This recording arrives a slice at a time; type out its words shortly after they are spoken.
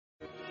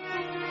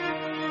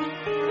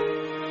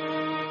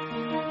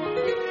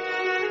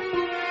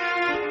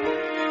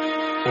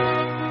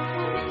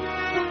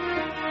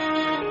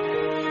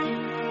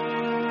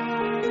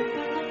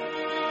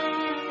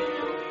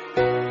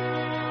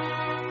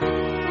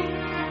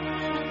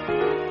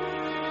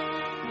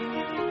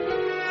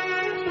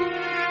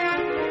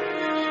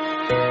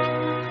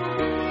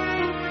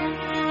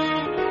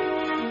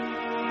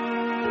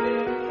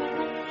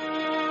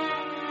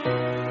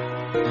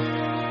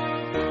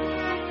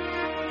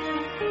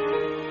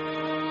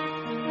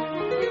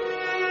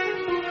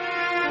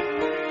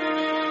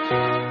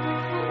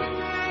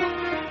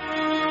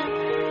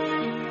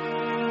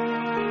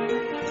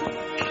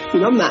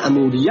اینا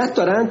مأموریت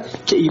دارن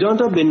که ایران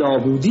را به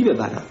نابودی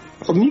ببرن.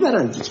 خب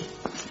میبرن دیگه،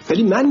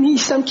 ولی من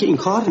نیستم که این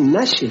کار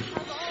نشه.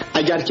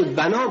 اگر که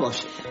بنا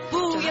باشه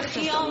بوی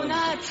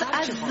خیانت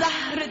از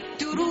زهر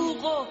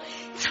دروغ و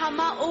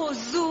طمع و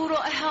زور و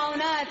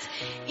اهانت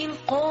این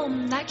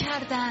قوم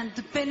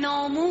نکردند به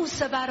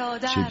ناموس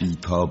برادر. چه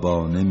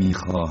بیتابانه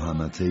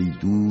میخواهمت ای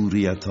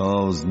دوریت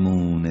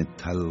آزمون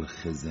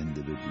تلخ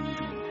زنده به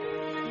دوری.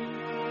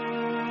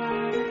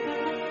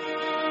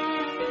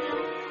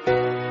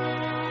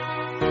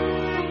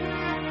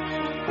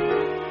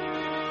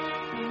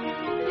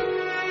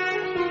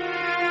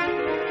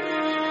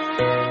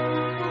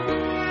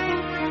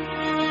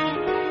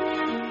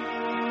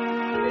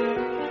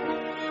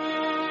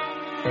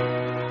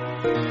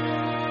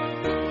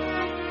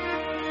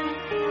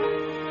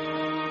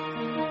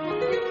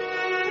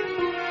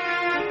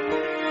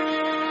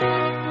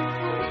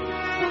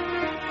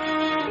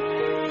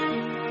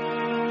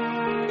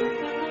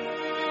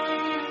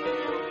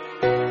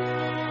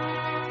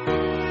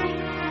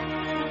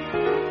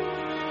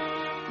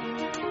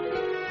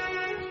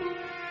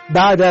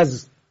 بعد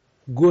از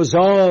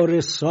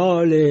گذار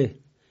سال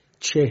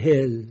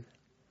 40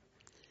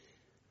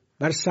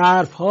 بر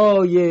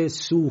سرفهای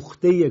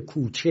سوخته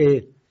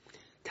کوچه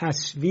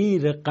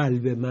تصویر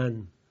قلب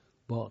من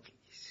باقی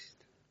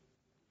است.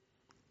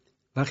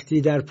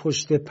 وقتی در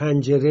پشت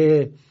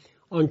پنجره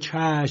آن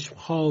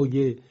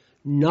چشمهای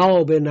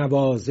ناب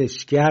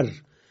نوازشگر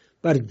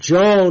بر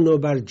جان و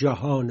بر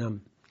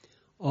جهانم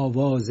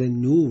آواز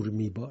نور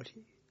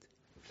میبارید.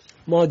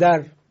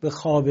 مادر به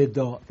خواب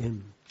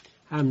دائم،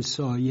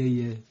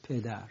 همسایه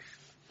پدر،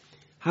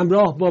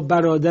 همراه با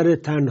برادر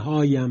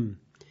تنهایم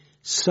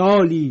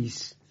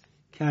سالیست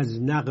که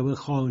از نقب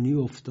خوانی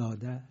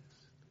افتاده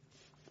است.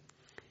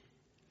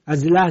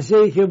 از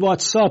لحظه‌ای که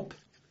واتساپ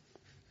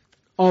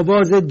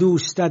آواز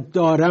دوستت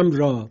دارم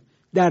را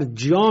در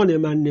جان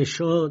من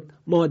نشاند،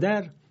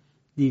 مادر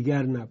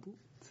دیگر نبود.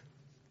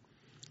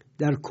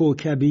 در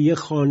کوکبی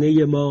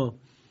خانه ما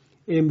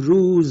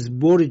امروز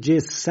برج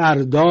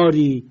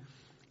سرداری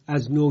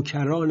از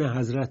نوکران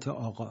حضرت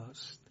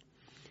آقاست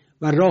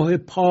و راه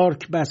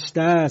پارک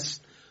بسته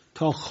است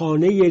تا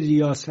خانه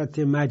ریاست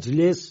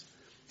مجلس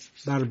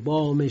بر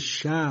بام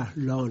شهر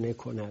لانه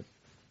کند.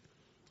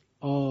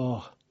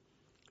 آه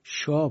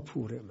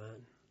شاپور من،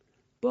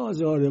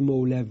 بازار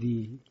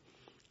مولوی،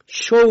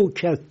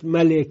 شوکت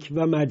ملک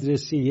و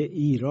مدرسه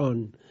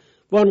ایران،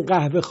 وان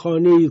قهوه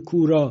خانه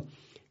کورا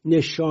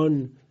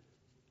نشان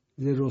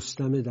ز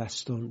رستم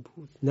دستان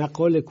بود.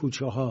 نقال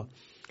کوچه ها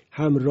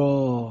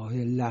همراه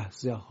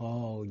لحظه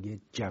های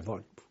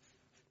جوان بود.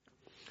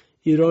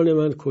 ایران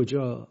من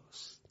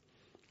کجاست؟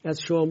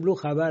 از شاملو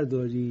خبر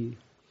داری؟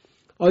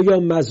 آیا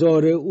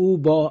مزار او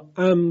با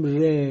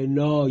امر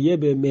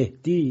نایب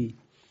مهدی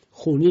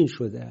خونین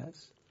شده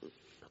است؟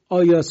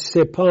 آیا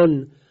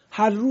سپان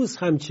هر روز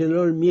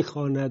همچنان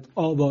میخواند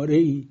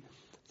آواره‌ای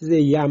ز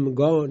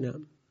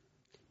یمگانم؟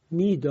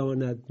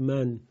 میداند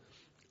من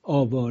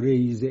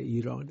آواره‌ای ز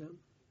ایرانم.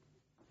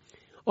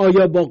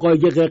 آیا با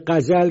قایق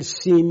غزل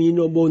سیمین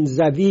و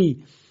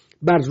منزوی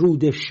بر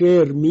رود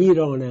شعر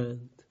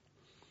میرانند؟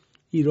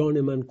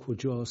 ایران من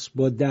کجاست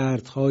با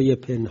دردهای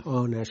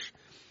پنهانش،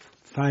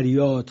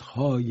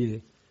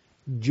 فریادهای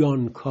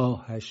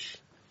جانکاهش؟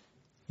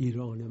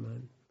 ایران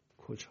من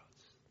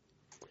کجاست؟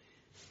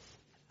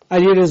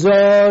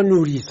 علیرضا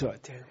نوری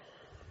زاده،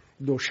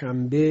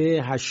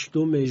 دوشنبه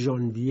 8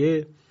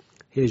 ژانویه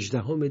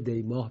 18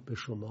 دی ماه به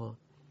شما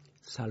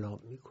سلام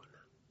میکنم.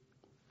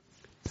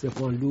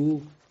 سپانلو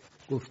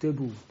گفته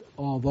بود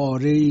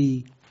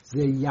آواره‌ای ز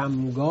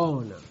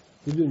یمگانم.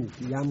 میدونید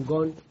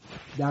یمگان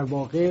در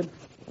واقع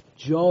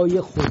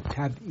جای خود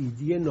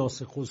تبعیدی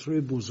ناصر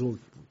خسرو بزرگ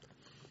بود.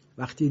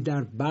 وقتی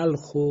در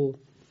بلخ و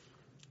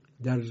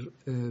در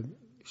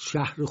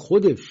شهر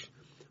خودش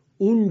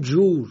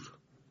اونجور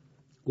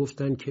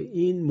گفتن که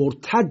این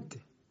مرتد،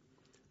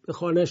 به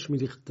خانهش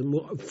میریخت.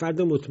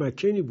 فرد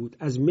متمکنی بود.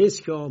 از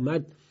مصر که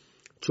آمد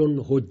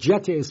چون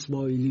حجت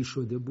اسماعیلی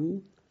شده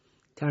بود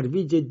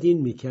ترویج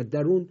دین میکرد.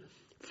 در اون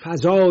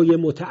فضای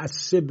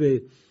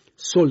متعصب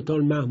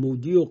سلطان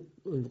محمودی و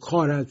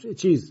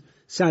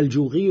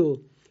سلجوقی و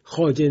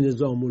خواجه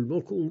نظام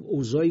الملک، اون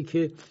اوضاعی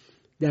که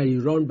در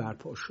ایران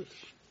برپا شد.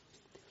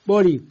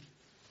 باری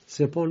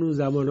سپان اون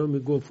زمان ها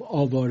میگفت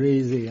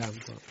آواره ز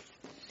یمگان.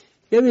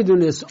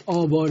 نمیدونست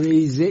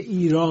آواره ز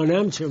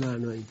ایرانم چه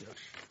معنایی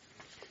داشت.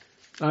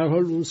 به هر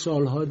حال اون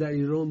سالها در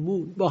ایران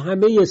موند با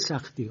همه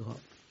سختی ها.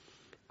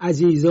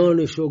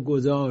 عزیزانشو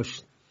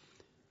گذاشت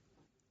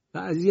و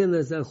از یه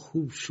نظر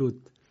خوب شد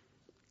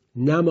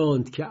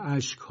نماند که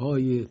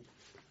اشکهای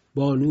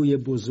بانوی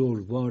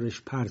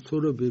بزرگوارش پرتو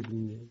رو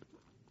ببینه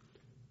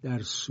در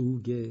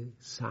سوگ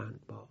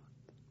سندباد.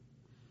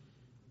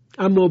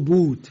 اما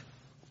بود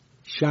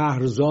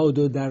شهرزاد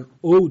و در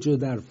اوج و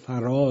در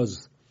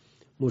فراز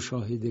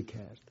مشاهده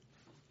کرد.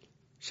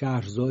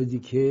 شهرزادی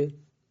که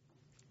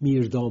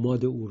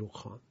میرداماد او رو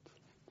خواند.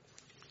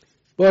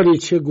 باری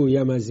چه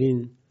گویم از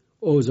این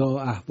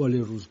اوضاع احوال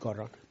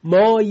روزگاران.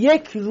 ما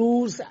یک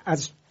روز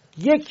از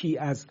یکی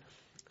از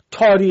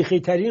تاریخی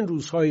ترین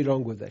روزهای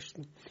ایران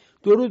گذشتیم.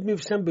 درود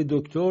میفرستم به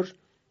دکتر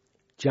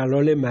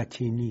جلال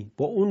متینی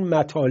با اون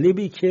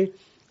مطالبی که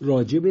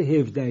راجع به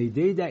 17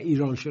 دی در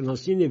ایران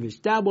شناسی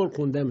نوشت. 10 بار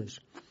خوندمش.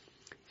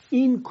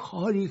 این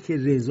کاری که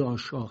رضا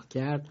شاه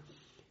کرد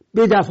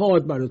به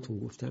دفعات براتون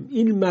گفتم.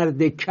 این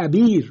مرد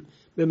کبیر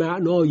به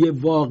معنای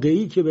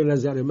واقعی که به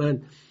نظر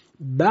من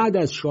بعد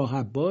از شاه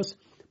عباس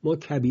ما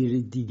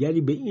کبیر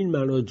دیگری به این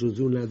معنا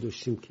جزو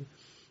نداشتیم که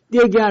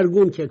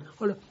دگرگون کرد.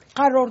 حالا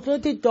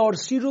قرارداد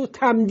دارسی رو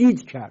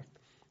تمدید کرد.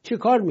 چه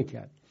کار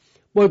میکرد؟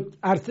 با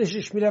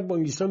ارتشش میرفت با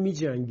انگلیس‌ها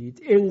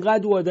میجنگید.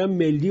 انقدر آدم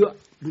ملی و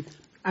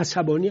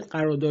عصبانی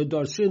قرارداد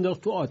دارسی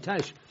انداخت تو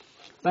آتش.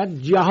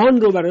 بعد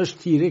جهان رو براش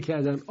تیره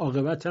کردن.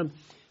 عاقبت هم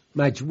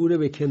مجبور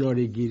به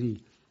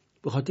کناره‌گیری.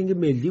 به خاطر اینکه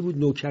ملی بود،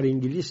 نوکر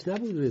انگلیس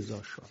نبود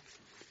رضا شاه.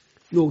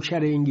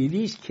 نوکر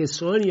انگلیس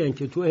کسانی هستند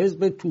که تو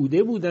حزب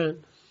توده بودن،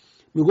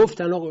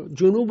 میگفتن آقا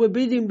جنوب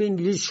بدیم به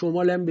انگلیس،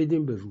 شمال هم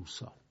بدیم به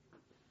روسا.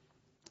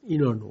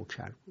 اینا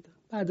نوکر بودن.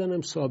 بعدا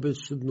هم ثابت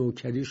شد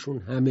نوکریشون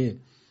همه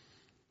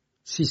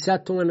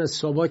 300 تومن از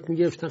ساواک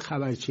میگرفتن،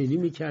 خبرچینی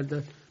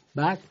میکردن.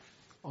 بعد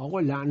آقا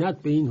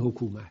لعنت به این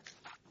حکومت.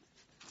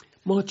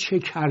 ما چه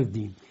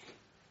کردیم؟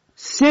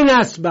 3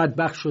 نسل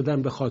بدبخت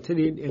شدن به خاطر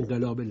این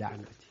انقلاب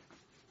لعنتی.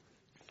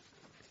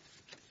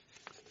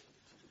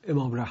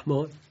 امام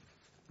رحمان،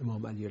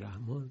 امامعلی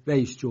رحمان،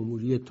 رئیس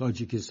جمهوری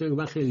تاجیکستان،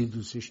 من خیلی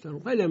دوستش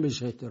دارم، خیلی هم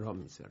بهش احترام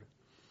میذارم.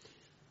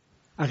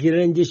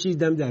 اخیراً یه چیز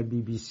دیدم در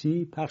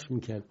BBC پخش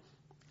میکرد،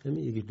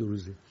 همین یکی 2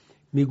 روزه،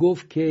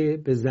 میگفت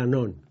که به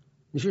زنان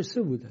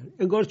نشسته بودن،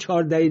 انگار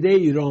 14 دی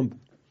ایران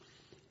بود.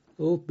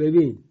 او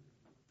ببین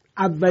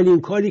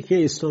اولین کاری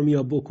که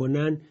اسلامیا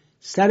بکنن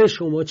سر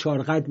شما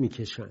 4 قد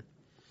میکشن،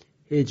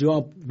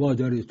 حجاب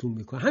وادارتون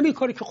میکنن. همین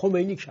کاری که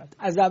خمینی کرد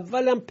از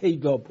اولم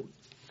پیدا بود.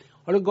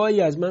 حالا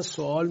گاهی از من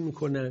سوال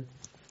میکنن،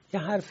 یه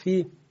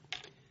حرفی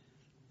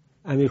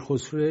امیر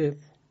خسرو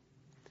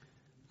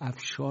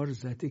افشار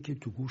زده که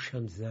تو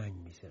گوشم زنگ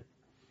میزن.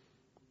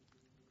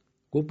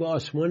 گفت به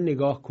آسمان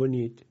نگاه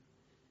کنید.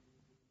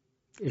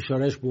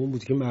 اشارش به اون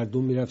بود که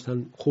مردم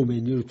میرفتن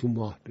خمینی رو تو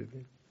ماه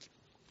ببینن.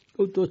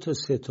 گفت 2 تا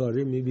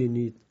ستاره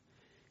میبینید،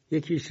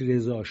 یکیش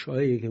رضا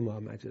شاه، یکی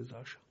محمد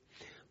رضا شاه.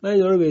 من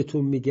اینا رو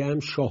بهتون میگم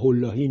شاه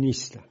اللهی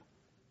نیستم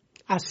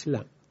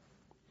اصلا،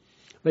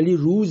 ولی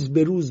روز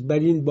به روز بر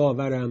این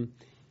باورم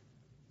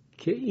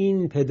که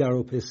این پدر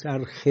و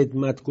پسر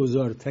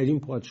خدمتگزارترین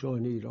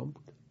پادشاهان ایران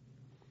بود.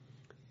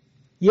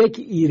 یک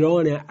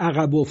ایران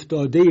عقب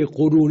افتاده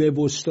قرون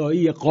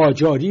وسطایی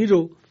قاجاری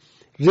رو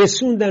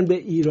رسوندن به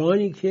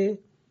ایرانی که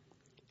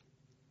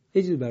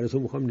یه چیز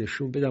براتون میخوام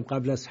نشون بدم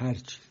قبل از هر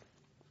چیز.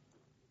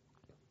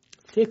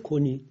 فکر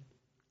کنید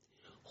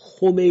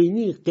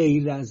خمینی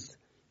غیر از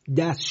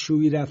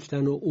دستشویی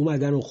رفتن و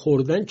اومدن و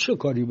خوردن چه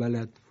کاری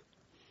بلد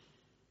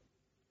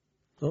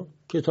بود؟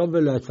 کتاب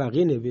ولایت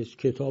فقیه نوشت،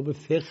 کتاب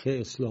فقه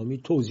اسلامی،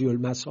 توضیح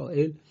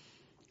المسایل.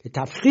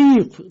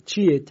 تفقیق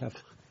چیه؟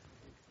 تفقیق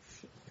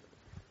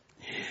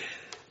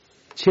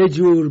چه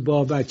جور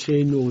با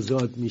بچه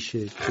نوزاد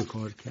میشه چه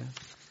کار کرد؟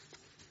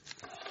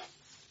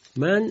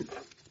 من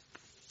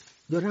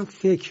دارم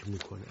فکر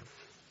میکنم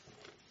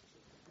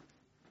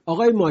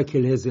آقای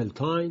مایکل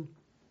هزلتاین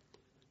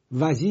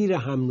وزیر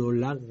حمل و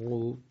نقل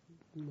و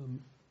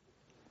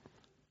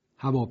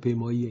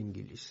هواپیمایی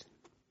انگلیس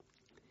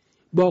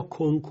با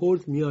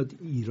کنکورد میاد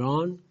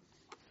ایران،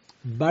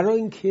 برای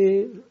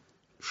اینکه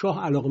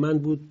شاه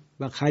علاقمند بود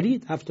و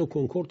خرید 7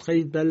 کنکورد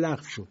خرید، به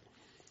لغو شد.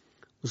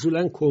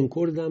 اصولا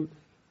کنکورد هم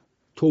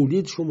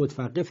تولیدش رو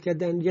متوقف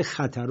کردن، یه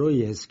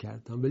خطرایی حس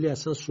کردن ولی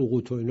اصلا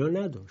سقوط و اینا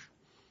نداشت.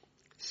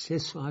 3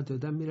 ساعت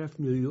دادم میرفت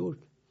نیویورک،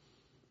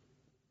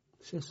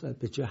 3 ساعت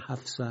به جای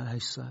 7 ساعت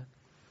 8 ساعت.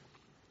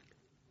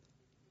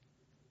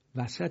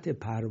 وسط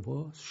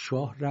پرواز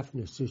شاه رفت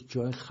نشست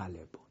جای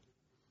خلبان.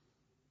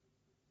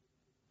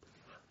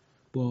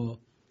 با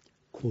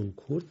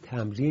کنکورد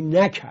تمرین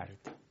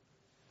نکرد،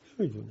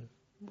 نمیدونه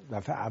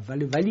دفعه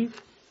اوله، ولی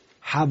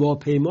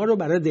هواپیما رو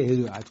برای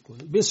هدایت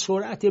کنه به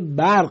سرعت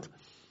برق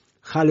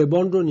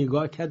خلبان رو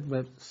نگاه کرد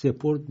و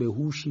سپرد به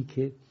هوشی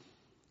که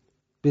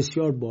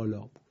بسیار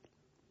بالا بود.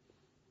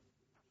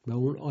 و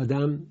اون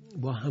آدم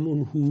با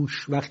همون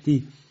هوش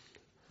وقتی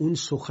اون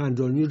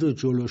سخنرانی رو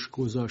جلوش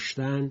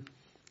گذاشتن،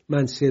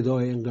 من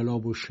صدای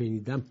انقلاب رو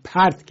شنیدم،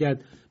 پرت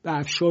کرد به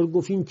افشار،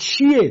 گفت این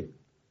چیه؟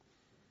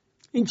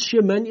 این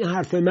چیه؟ این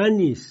حرف من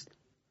نیست.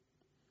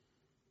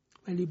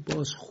 ولی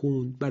باز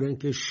خوند برای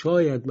اینکه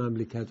شاید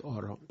مملکت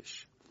آرام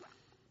بشه،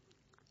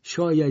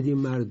 شاید این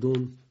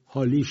مردم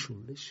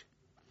حالیشون بشه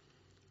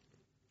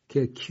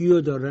که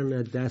کیو دارن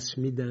از دست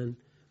میدن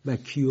و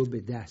کیو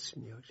به دست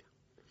میارن.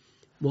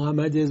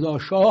 محمد رضا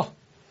شاه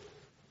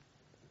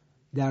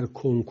در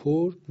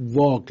کنکورد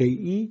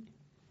واقعی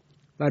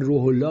و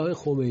روح الله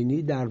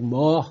خمینی در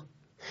ماه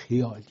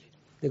خیالی.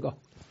 نگاه.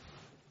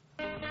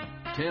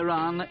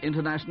 Tehran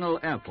International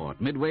Airport,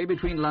 midway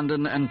between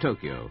London and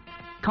Tokyo.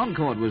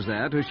 Concorde was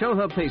there to show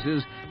her paces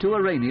to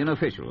Iranian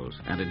officials,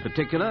 and in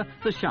particular,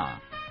 the Shah.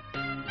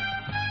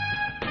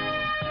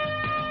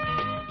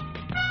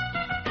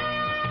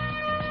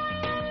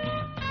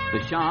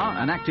 The Shah,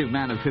 an active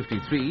man of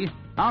 53,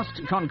 asked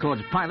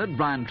Concorde's pilot,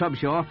 Brian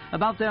Trubshaw,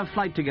 about their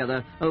flight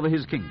together over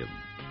his kingdom.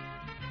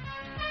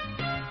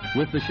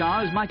 With the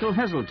Shah is Michael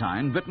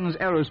Heseltine, Britain's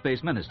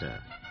aerospace minister.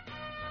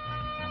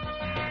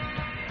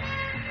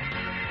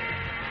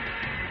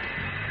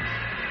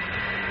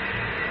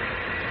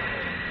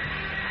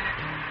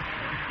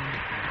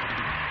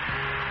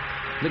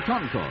 The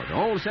Concorde,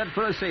 all set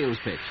for a sales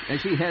pitch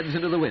as she heads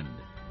into the wind.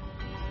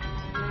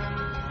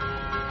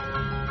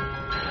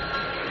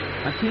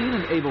 A keen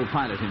and able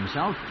pilot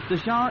himself, the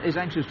Shah is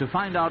anxious to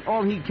find out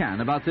all he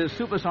can about this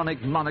supersonic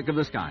monarch of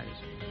the skies.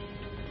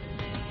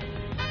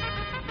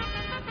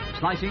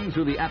 Slicing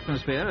through the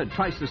atmosphere at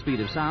twice the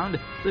speed of sound,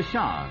 the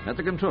Shah at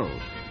the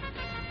controls.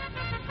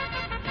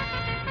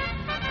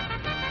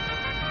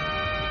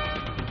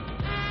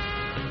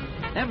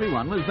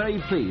 Everyone was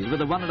very pleased with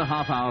the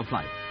 1.5-hour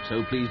flight.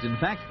 So pleased, in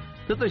fact,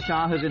 that the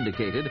Shah has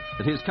indicated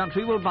that his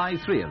country will buy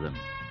 3 of them.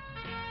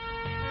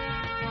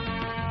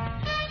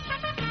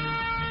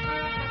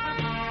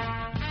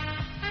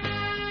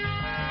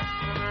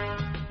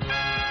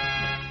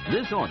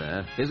 This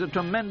order is a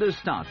tremendous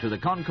start to the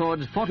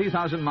Concorde's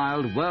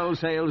 40,000-mile world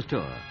sales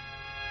tour.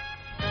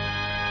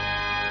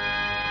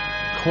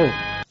 خب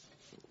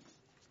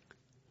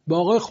با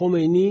آقای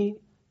خمینی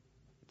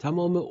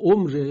تمام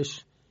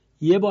عمرش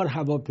یه بار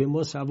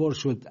هواپیما سوار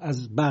شد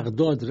از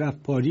بغداد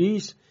رفت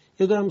پاریس،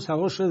 یه دورم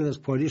سوار شد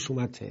از پاریس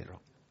اومد تهران.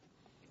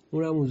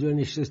 اونم اونجا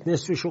نشست،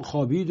 نصفشو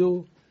خوابید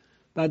و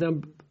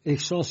بعدم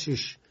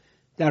احساسش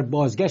در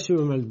بازگشت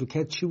به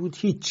مملکت چی بود؟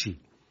 هیچی.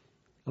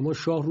 اما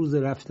شاه روز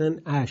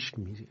رفتن اشک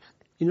میریخت.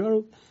 اینا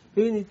رو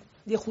ببینید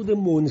یه خود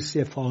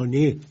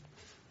منصفانه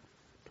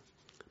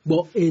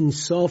با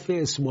انصاف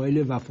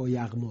اسماعیل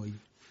وفایغمایی،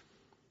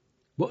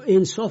 با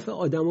انصاف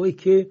آدمایی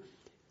که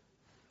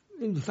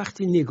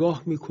وقتی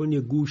نگاه میکنی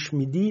گوش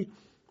میدی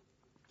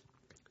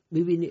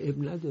ببینی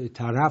ابن نداره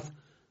طرف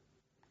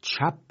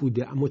چپ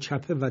بوده اما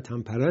چپ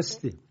وطن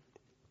پرسته،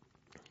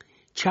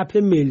 چپ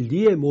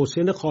ملیه،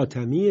 محسن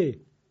خاتمیه.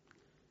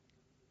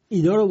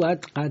 اینا رو باید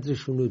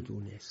قدرشون رو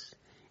دونست،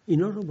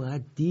 اینا رو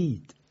باید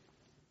دید.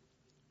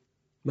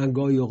 من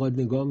گاهی اوقات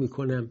نگاه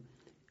میکنم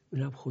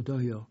میگم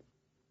خدایا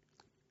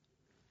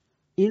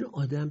این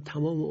آدم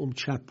تمام عمر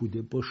چپ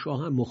بوده، با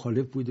شاه هم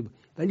مخالف بوده،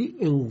 ولی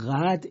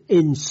انقدر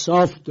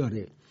انصاف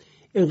داره،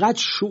 انقدر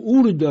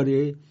شعور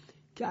داره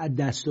که از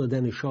دست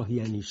دادن شاه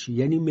یعنی چی؟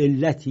 یعنی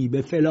ملتی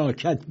به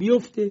فلاکت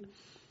بیفته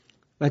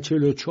و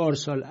 44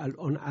 سال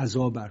الان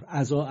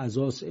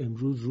عزاست،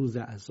 امروز روز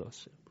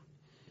عزاست.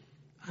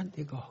 من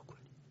نگاه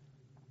کنید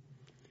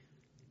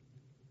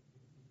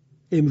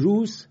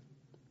امروز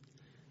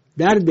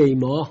در دی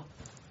ماه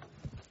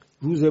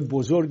روز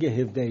بزرگ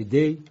 17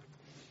 دی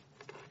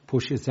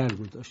پشت سر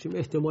گذاشتیم.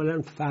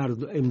 احتمالاً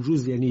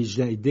امروز یعنی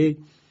 18 دی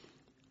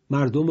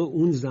مردم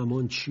اون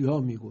زمان چیا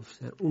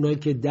میگفتن؟ اونایی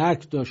که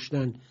درک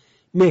داشتن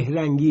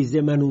مهرانگیز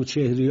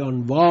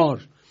منوچهریان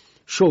وار،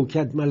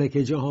 شوکت ملک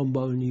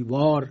جهانبانی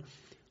وار،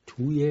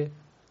 توی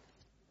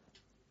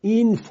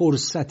این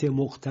فرصت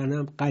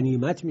مغتنم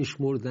غنیمت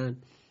میشمردن،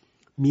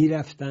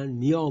 میرفتن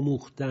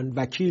میآموختن،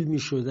 وکیل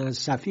میشدن،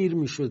 سفیر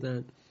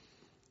میشدن.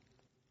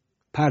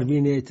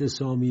 پروین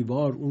اعتصامی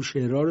وار اون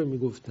شعرها رو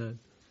میگفتن.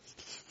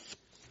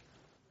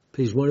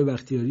 پژمان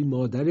بختیاری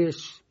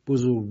مادرش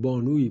بزرگ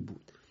بانویی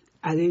بود،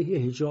 علیه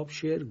حجاب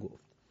شعر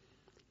گفت.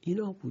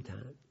 اینا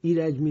بودن.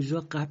 ایرج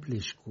میرزا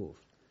قبلش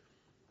گفت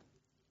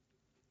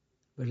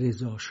و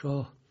رضا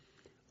شاه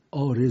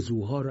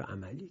آرزوها رو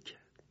عملی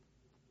کرد.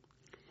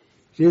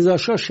 رضا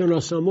شاه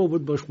شناسنامه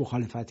بود باش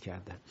مخالفت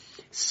کردن،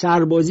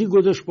 سربازی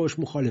گذاشت باش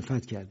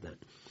مخالفت کردن،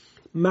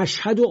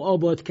 مشهد و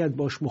آباد کرد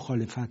باش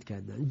مخالفت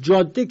کردن،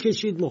 جاده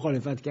کشید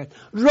مخالفت کرد،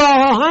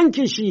 راه آهن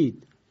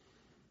کشید.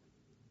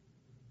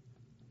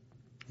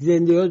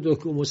 زنده یاد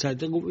دکتر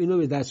مصدق گفت اینو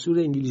به دستور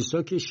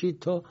انگلیسا کشید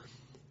تا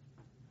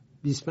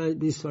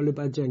 20 سال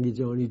بعد جنگ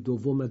جهانی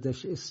دوم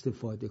ازش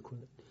استفاده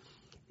کنه.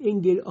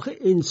 آخه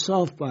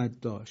انصاف باید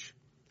داشت.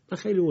 من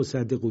خیلی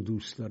مصدق و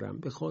دوست دارم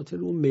به خاطر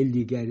اون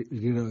ملی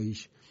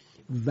گراییش،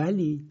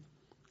 ولی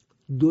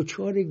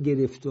دوچار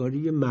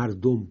گرفتاری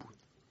مردم بود،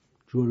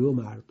 جلو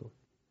مردم.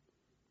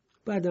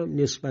 بعدم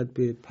نسبت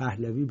به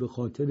پهلوی به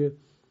خاطر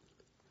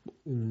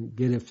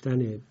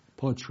گرفتن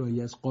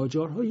پادشاهی از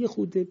قاجارها یه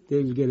خود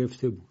دل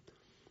گرفته بود،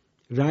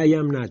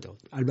 رأیم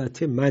نداد.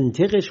 البته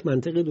منطقش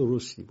منطق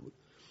درستی بود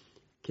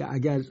که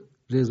اگر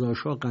رضا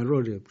شاه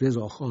قراره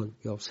رضا خان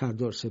یا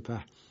سردار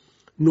سپه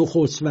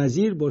نخست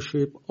وزیر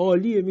باشه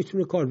عالیه،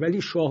 میتونه کار،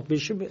 ولی شاه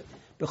بشه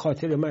به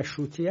خاطر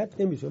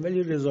مشروطیت نمیتونه.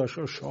 ولی رضا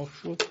شاه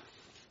شد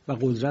و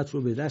قدرت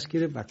رو به دست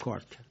گرفت و کار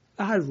کرد.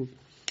 هر روز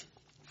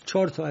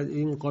 4 تا از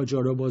این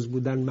قاجارا باز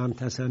بودن،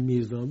 ممتسم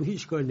میرزا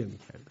هیچ کار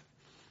نمیکردن،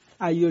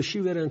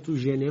 عیاشی برن تو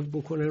ژنو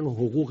بکنن و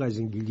حقوق از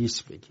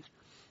انگلیس بگیر.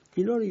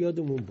 اینا رو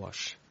یادمون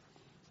باشه.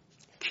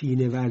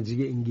 کینه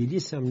ورزی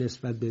انگلیس هم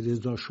نسبت به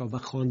رضا شاه و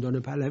خاندان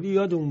پهلوی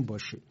یادمون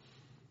باشه.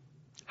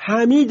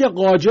 حمید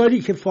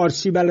قاجاری که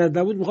فارسی بلد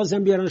نبود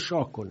می‌خواستن بیارن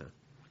شاه کنن.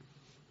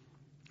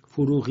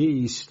 فروغی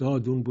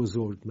ایستاد اون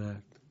بزرگ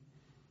مرد،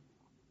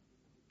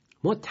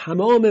 ما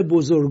تمام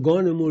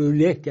بزرگانمون رو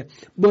له کرد.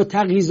 با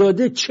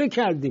تقی‌زاده چه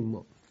کردیم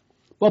ما؟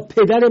 با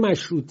پدر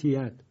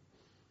مشروطیت،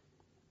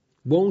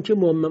 با اون که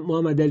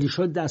محمدعلی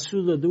شاه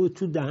دستور داده بود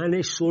تو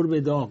دهنش سرب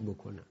داغ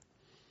بکنن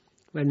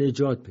و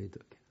نجات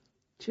پیدا کرد.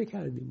 چه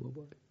کردیم ما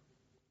باید؟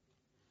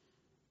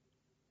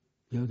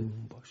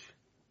 یادمون باشه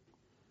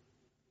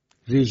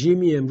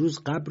رژیمی امروز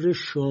قبر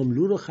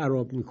شاملو رو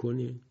خراب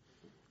میکنه،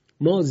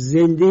 ما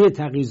زنده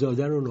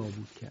تقی‌زاده رو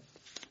نابود کرد.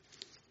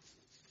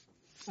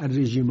 از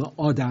رژیم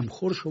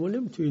آدمخور شما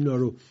نمیتونی اینا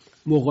رو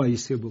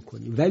مقایسه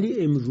بکنی،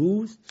 ولی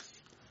امروز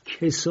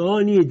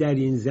کسانی در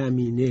این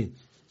زمینه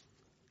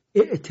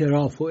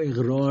اعتراف و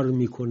اقرار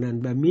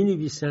میکنن و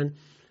مینویسن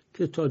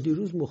که تا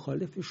دیروز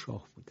مخالف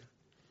شاه بودن.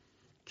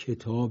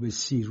 کتاب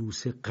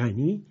سیروس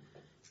غنی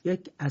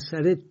یک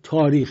اثر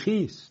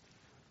تاریخی است،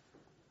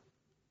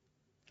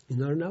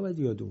 اینا رو نباید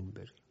یادمون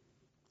بره.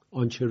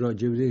 آنچه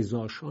راجع به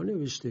رضا شاه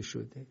نوشته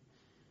شده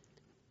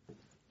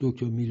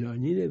دکتر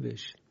میلانی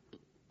نوشت.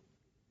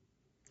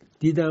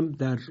 دیدم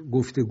در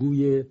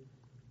گفتگوی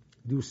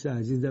دوست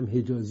عزیزم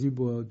حجازی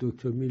با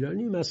دکتر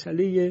میلانی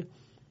مسئله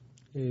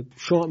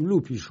شاملو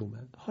پیش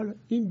اومد. حالا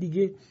این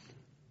دیگه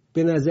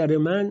به نظر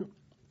من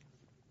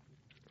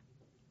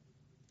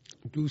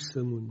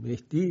دوستمون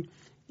مهدی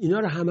اینا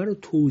رو همه رو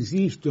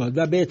توضیح داد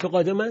و به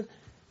اعتقاد من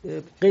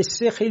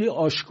قصه خیلی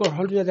آشکار.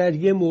 حالا در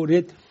یه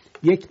مورد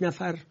یک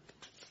نفر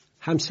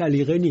هم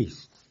سلیقه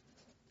نیست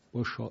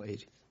با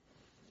شاعری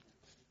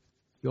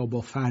یا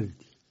با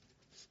فردی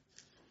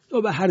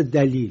یا به هر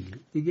دلیل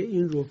دیگه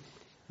این رو،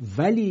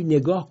 ولی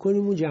نگاه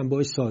کنیم اون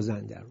جنبه‌های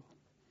سازنده رو،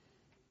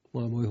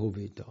 محمد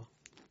هویدا،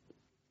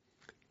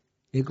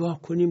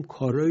 نگاه کنیم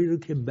کارهایی رو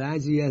که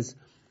بعضی از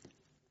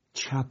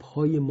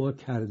چپ‌های ما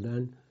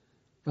کردن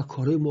و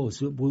کارهای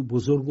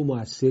بزرگ و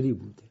موثری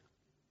بوده.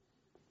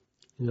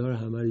 اینا رو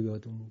همه رو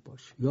یادمون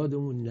باشه،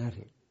 یادمون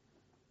نره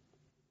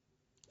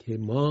که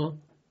ما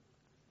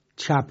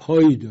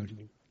چپ‌هایی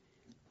داریم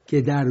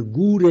که در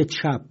گور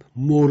چپ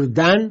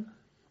مردن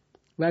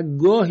و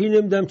گاهی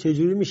نمیدونم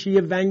چجوری میشه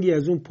یه ونگی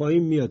از اون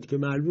پایین میاد که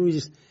معلوم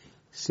نیست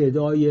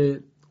صدای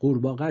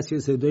قورباغه است یا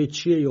صدای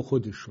چیه یا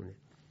خودشونه،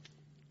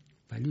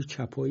 ولی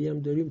چپایی هم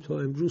داریم تا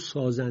امروز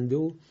سازنده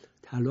و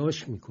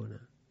تلاش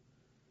میکنن.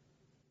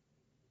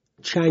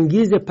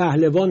 چنگیز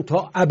پهلوان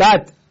تا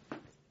ابد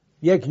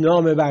یک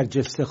نام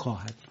برجسته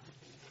خواهد،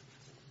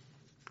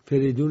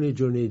 فریدون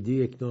جنیدی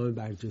یک نام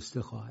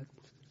برجسته خواهد،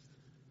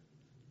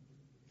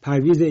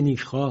 پرویز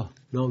نیکخواه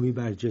نامی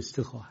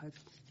برجسته خواهد،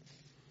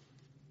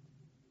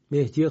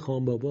 مهدی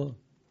خانبابا.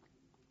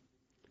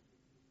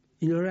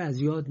 اینا رو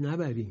از یاد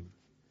نبریم،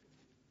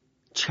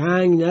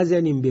 چنگ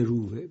نزنیم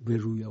به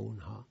روی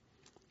اونها،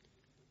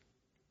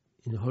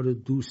 اینها رو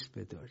دوست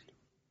بداریم.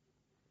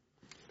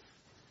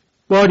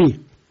 باری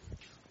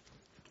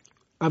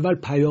اول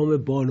پیام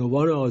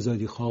بانوان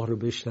آزادی خواه رو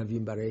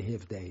بشنویم برای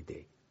 17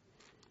 دی.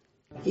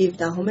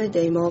 17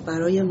 دی ماه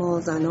برای ما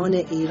زنان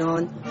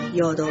ایران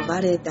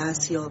یادآور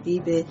دستیابی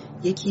به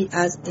یکی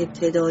از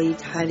ابتدایی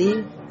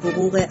ترین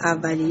حقوق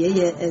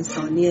اولیه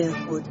انسانی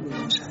خود می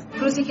باشد.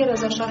 روزی که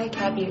رضا شاه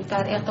کبیر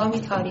در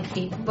اقدامی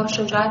تاریخی با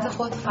شجاعت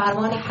خود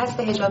فرمان حذف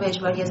حجاب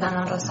اجباری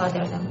زنان را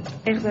صادر نمود.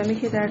 اقدامی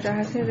که در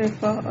جهت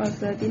رفاه،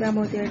 آزادی و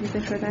مدرنیزه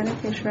شدن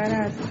کشور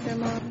عزیز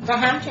ما و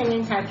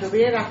همچنین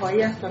تجربه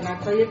رهایی از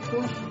سنت‌های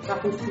پوچ و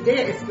پوسیده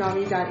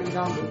اسلامی در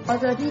ایران بود.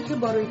 آزادی که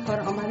با روی کار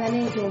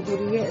آمدن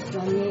جمهوری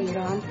اسلامی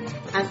ایران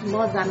از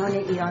ما زنان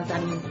ایران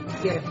زمین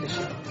گرفته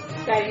شد.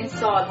 در این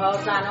سالها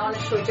زنان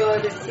شجاع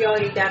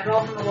بسیاری در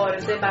راه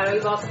مبارزه برای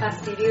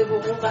بازپسگیری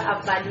حقوق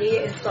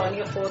اولیه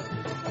انسانی خود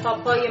تا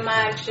پای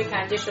مرگ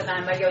شکنجه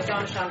شدند و یا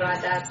جانشان را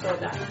از دست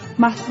دادند.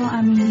 مهسا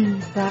امینی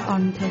و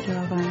آنیتا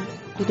جراوند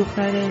دو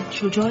دختر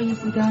شجاعی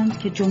بودند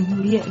که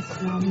جمهوری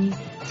اسلامی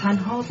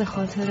تنها به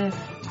خاطر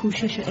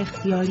کوشش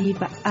اختیاری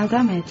و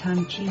عدم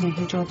تمکین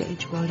حجاب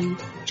اجباری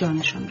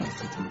جانشان را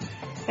ستاند.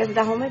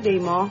 17 دی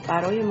ماه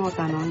برای ما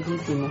زنان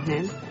روزی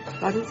مهم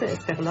و روز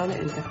استقلال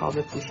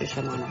انتخاب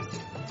پوششمان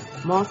است.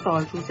 ما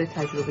سالروز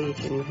تجربه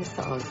چنین حس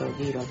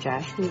آزادی را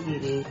جشن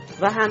می‌گیریم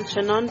و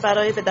همچنان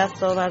برای به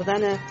دست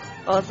آوردن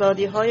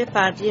آزادی‌های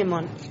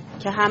فردیمان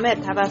که همه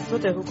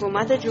توسط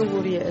حکومت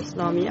جمهوری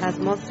اسلامی از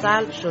ما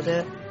سلب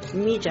شده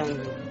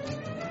می‌جنگیم.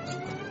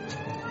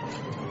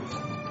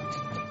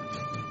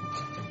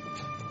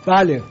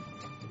 بله،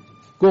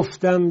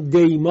 گفتم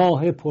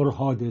دیماه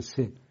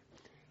پرحادثه.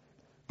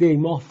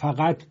 دیماه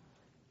فقط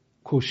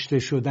کشته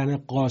شدن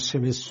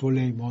قاسم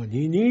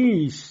سلیمانی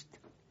نیست،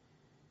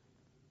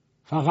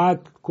 فقط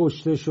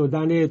کشته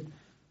شدن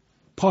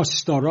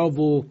پاسدارا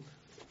و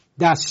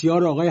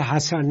دستیار آقای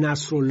حسن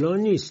نصرالله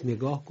نیست.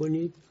 نگاه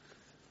کنید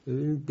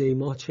ببینید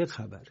دیماه چه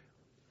خبره.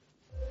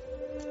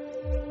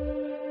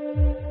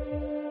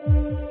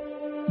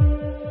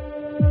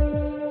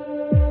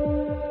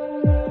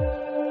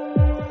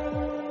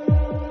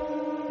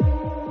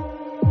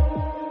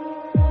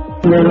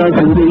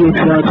 یک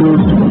ساعت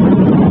روز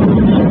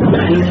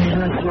خیلی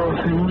از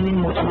آسمونی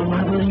مطمئن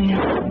نداریم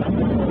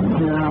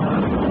نه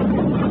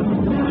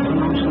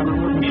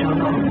سلامت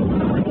ایشانا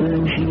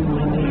میشه این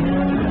بزنگیه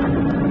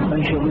و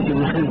ایشالا که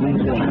بخیر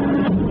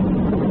بگذارم.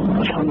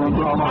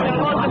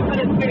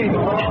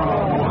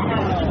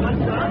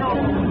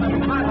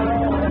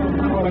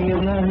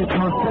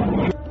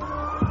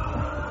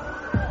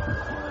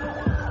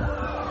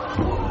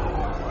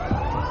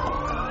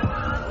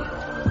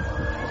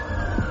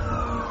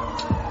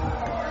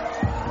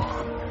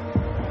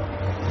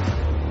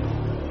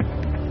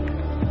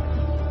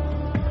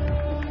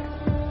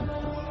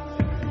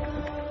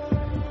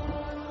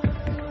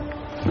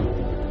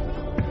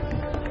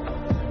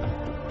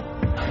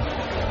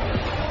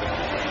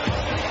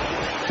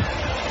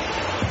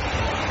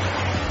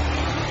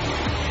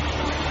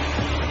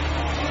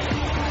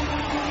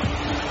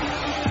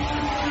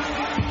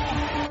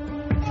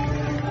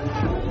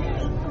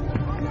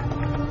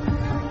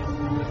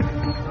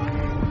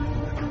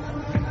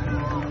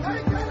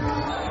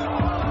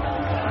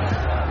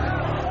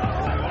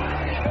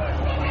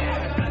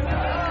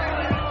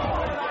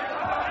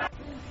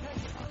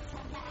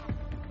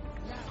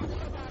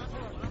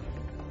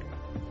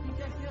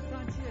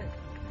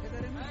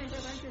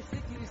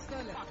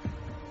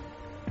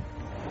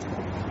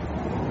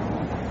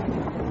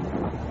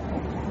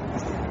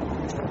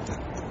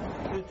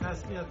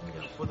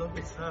 خدا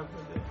به صبر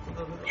بده،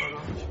 خدا به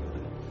آرامش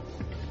بده.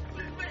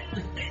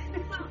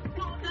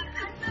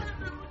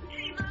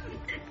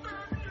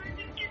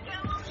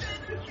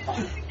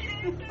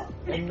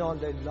 انا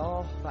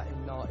لله و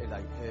انا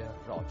الیه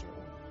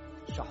راجعون.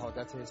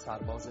 شهادت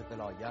سرباز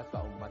ولایت و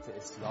امت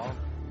اسلام،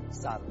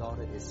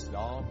 سردار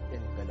اسلام،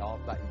 انقلاب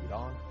و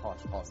ایران، حاج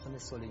قاسم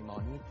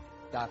سلیمانی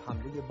در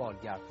حمله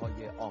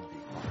بالگردهای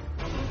آمریکا.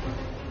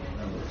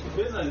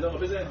 بزنید آقا،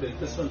 بزنید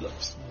بسم الله.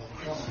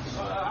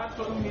 هر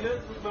کدوم میره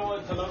به ما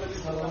اطلاع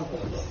بدید.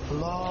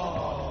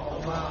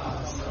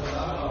 اللهم صل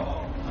علی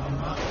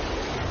محمد.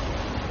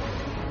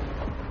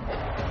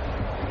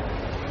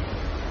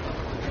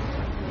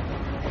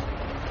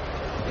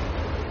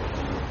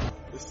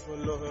 بسم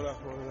الله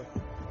الرحمن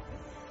الرحیم.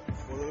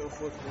 خدا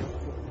خود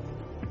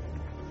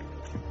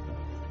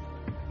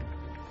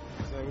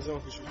زمین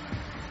خوشی.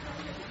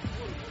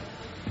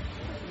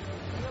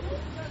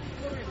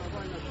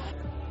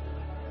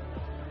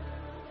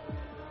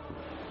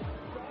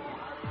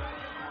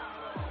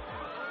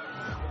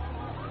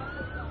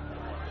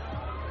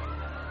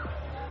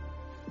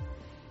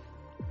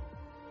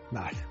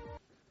 بله،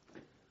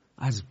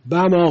 از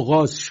بم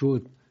آغاز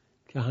شد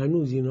که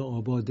هنوز اینا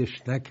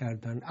آبادش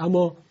نکردن،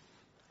 اما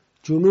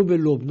جنوب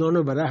لبنان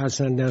رو برای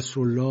حسن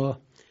نصرالله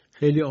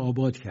خیلی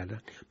آباد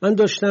کردن. من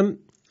داشتم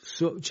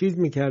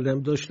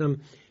داشتم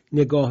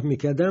نگاه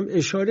میکردم،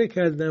 اشاره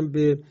کردم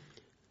به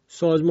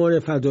سازمان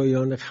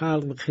فدایان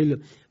خلق خیلی،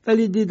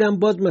 ولی دیدم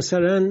باز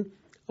مثلا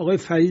آقای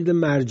فرید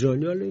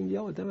مرجانی، حالا این یه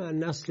آدم از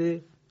نسل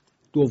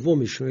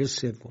دومشون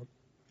سوم،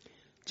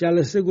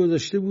 جلسه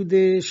گذاشته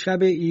بوده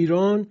شب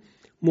ایران،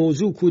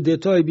 موضوع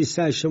کودتای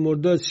 28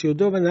 مرداد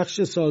 32 و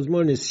نقش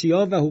سازمان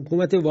سیاه و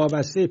حکومت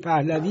وابسته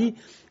پهلوی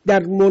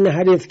در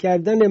منحرف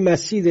کردن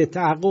مسیر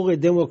تحقق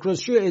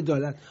دموکراسی و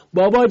عدالت.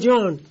 بابا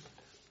جان،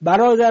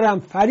 برادرم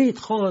فرید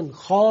خان،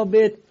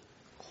 خوابت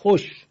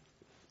خوش.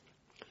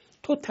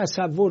 تو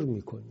تصور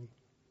میکنی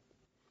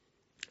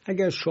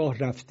اگر شاه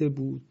رفته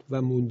بود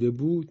و مونده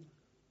بود،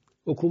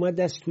 حکومت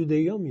دست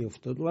توده‌ای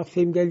میافتاد و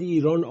فهمگلی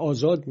ایران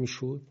آزاد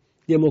میشد،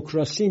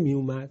 دموکراسی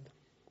میومد،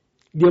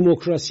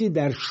 دموکراسی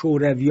در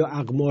شوروی و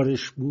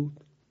اقمارش بود.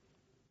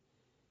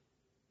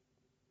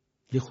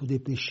 یه خود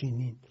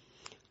بشینین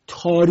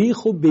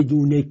تاریخ رو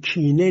بدون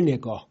کینه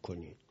نگاه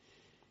کنین.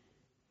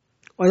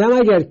 آدم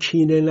اگر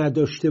کینه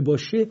نداشته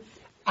باشه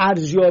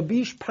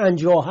ارزیابیش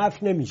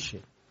 57 نمیشه.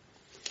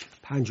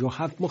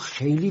 57 ما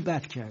خیلی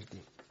بد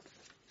کردیم،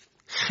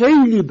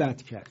 خیلی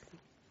بد کردیم.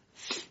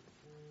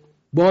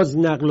 باز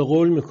نقل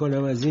قول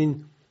میکنم از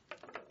این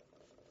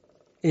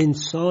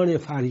انسان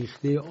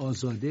فریخته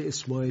آزاده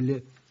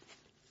اسماعیل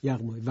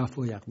یغمایی،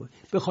 وفا یغمایی،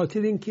 به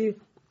خاطر اینکه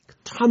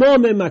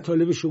تمام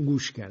مطالبش رو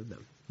گوش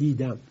کردم،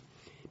 دیدم،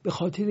 به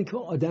خاطر اینکه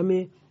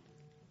آدم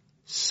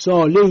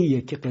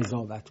صالحیه که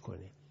قضاوت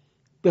کنه،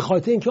 به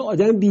خاطر اینکه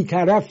آدم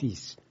بی‌طرفی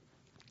است.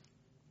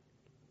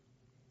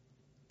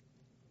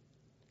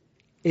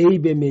 ای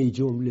به می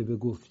جمله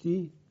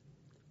بگفتی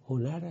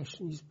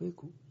هنرش نیز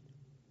بگو.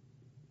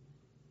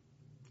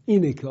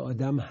 اینه که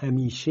آدم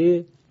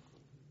همیشه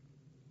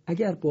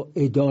اگر با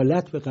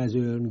عدالت به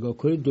قضایا نگاه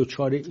کنه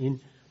دچار این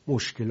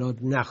مشکلات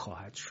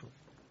نخواهد شد.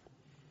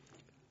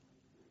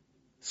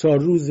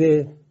 سالروز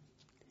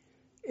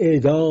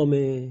اعدام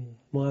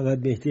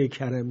محمد مهدی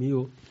کرمی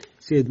و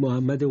سید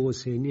محمد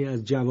حسینی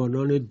از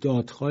جوانان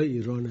دادخواه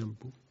ایران هم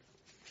بود.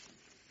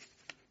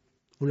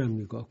 اونم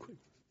نگاه کنید.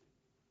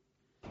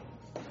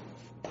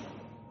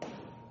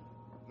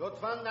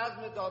 لطفاً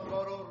نظم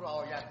دادگاه رو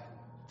رعایت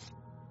کنید.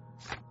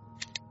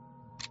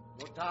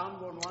 متهم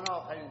به عنوان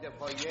آخرین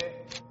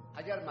دفاعیه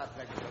اگر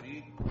مطلقی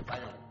دارید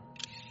بیان.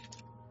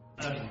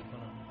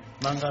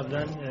 من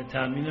قبلا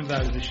تامین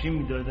ورزشی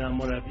میدادم،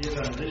 مربی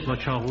ورزش با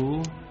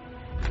چاقو.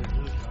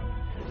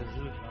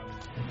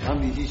 من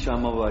بیدی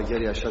شما و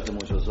اگر اشد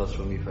مجازات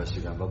رو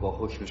میپذیرم و با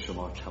حکم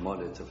شما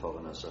کمال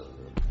اتفاق نظر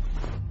دارم.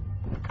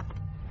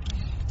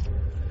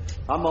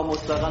 اما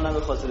مطلقا نه به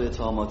خاطر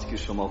اتهاماتی که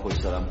شما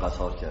پشت سرم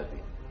قطار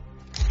کردید.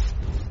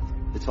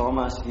 اتهام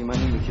اصلی من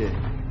اینه که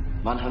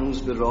من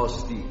هنوز به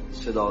راستی،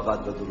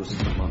 صداقت و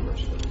درستی ایمان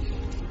داشتم.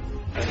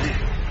 عزیز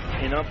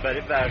اینا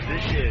برای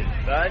ورزشه.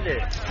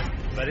 بله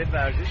برای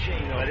ورزش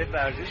اینا، برای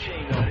ورزش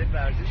اینا، برای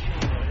ورزش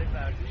اینا، برای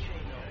ورزش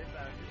اینا، برای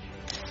ورزش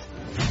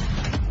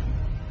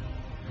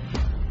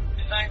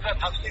زنگ زد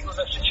هفته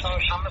گذشته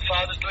چهارشنبه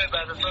ساعت 2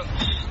 بعد از ظهر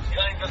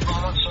زنگ زد با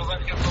من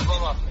صحبت کرد.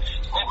 بابا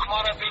حکما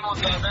را بیمون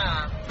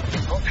دادن،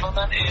 حکم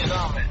من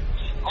اعدامه،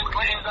 حکم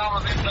اعدام رو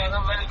بیم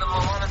دادن ولی به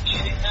مامانم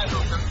چیزی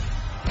نگفتن.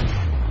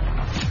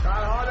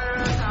 در حال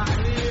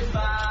تحلیل و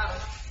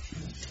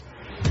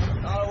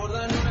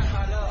آوردن نون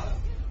حلال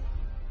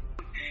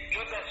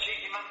جز از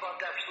چیزی من با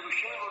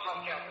دستفروشی روزم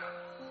کردم.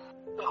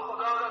 به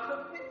خدا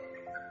رسول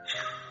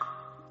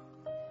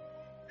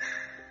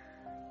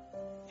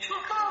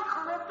چکار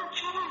کنم به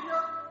چه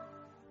بگم؟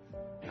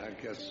 هر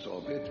کس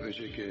ثابت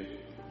بشه که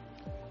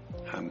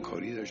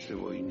همکاری داشته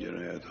با این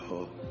جنایت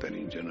ها، در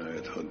این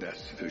جنایت ها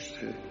دستی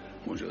داشته،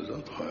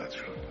 مجازات خواهد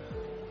شد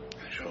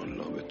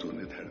انشاءالله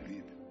بدون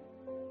تردید.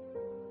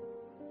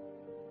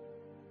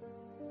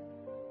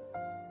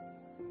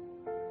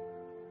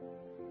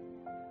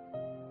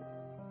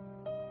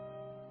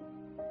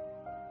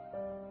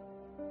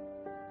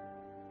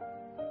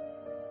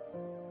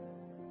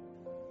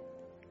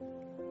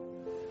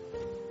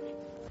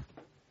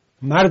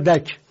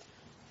 مردک،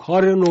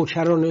 کار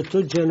نوکران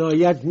تو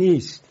جنایت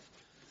نیست،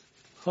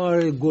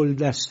 کار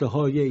گلدسته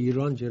های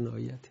ایران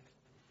جنایت.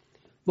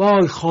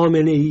 وای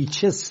خامنه ای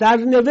چه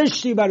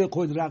سرنوشتی برای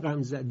خود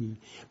رقم زدی.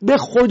 به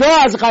خدا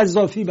از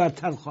قذافی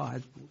بدتر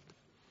خواهد بود،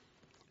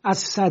 از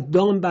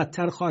صدام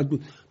بدتر خواهد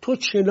بود. تو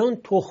چنان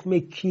تخم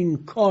کین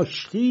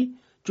کاشتی،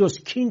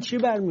 جز کین چی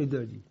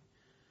برمیداری؟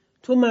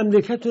 تو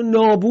مملکت رو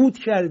نابود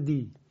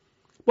کردی،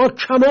 با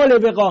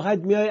کمال وقاحت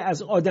میای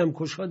از آدم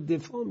کشا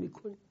دفاع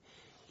میکنی.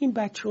 این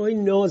بچه های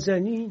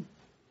نازنین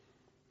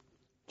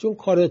چون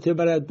کارات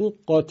بلد بود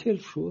قاتل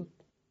شد.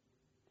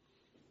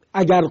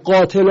 اگر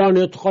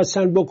قاتلانت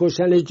خواستن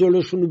بکشن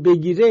جلوشونو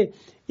بگیره،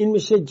 این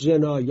میشه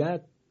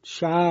جنایت.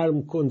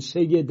 شرم کن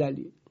سه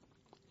دلیل.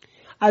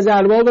 از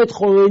اربابت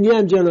خمینی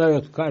هم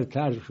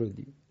جنایتکارتر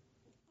شدی.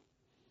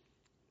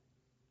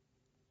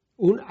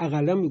 اون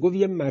اقلا میگفت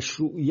یه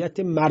مشروعیت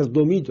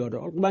مردمی داره،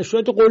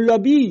 مشروعیت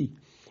قلابی،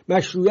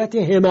 مشروعیت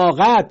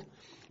حماقت،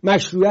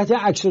 مشروعیت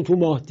عکس تو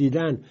ماه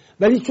دیدن.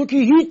 ولی تو که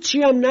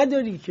هیچی هم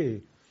نداری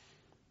که.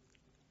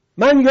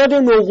 من یاد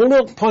نوغون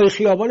و پای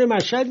خیابان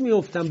مشهد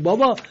میافتم.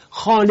 بابا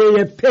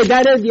خانه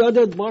پدرت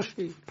یادت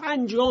باشه،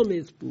 50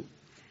 متر بود.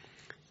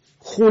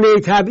 خونه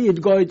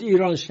تبعیدگاه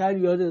ایران شهر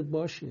یادت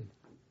باشه.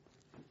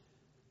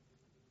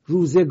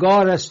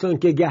 روزگار استان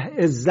که گه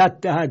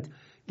عزت دهد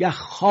گه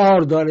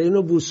خار داره.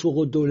 اینو بوسوق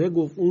و دوله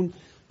گفت، اون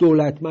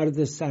دولت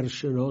مرد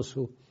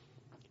سرشناسو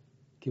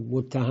که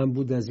متهم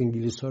بود از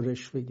انگلیس ها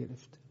رشوه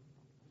گرفته.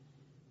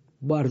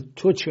 بر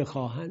تو چه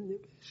خواهند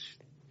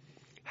نوشت؟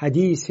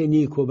 حدیث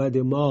نیک و بد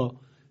ما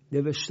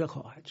نوشته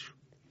خواهد شد.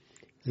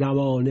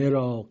 زمانه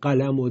را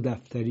قلم و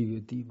دفتری و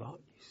دیوانی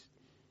است.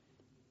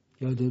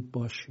 یادت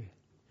باشه.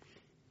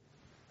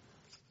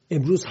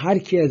 امروز هر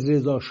کی از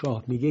رضا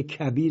شاه میگه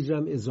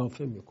کبیرم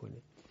اضافه میکنه،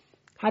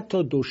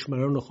 حتی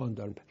دشمنان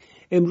خاندان.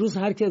 امروز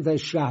هر کی از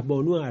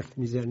شهبانو حرف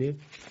میزنه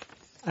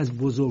از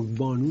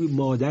بزرگبانوی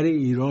مادر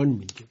ایران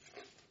میگه.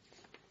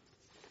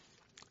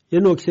 یه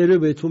نکته رو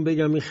بهتون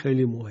بگم، این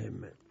خیلی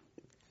مهمه.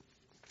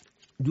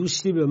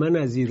 دوستی به من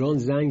از ایران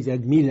زنگ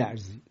زد،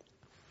 میلرزید.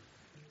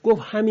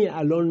 گفت همین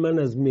الان من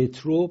از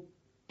مترو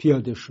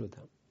پیاده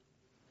شدم.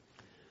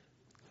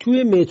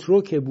 توی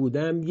مترو که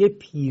بودم یه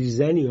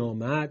پیرزنی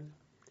آمد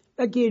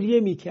و گریه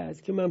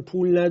میکرد که من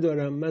پول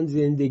ندارم، من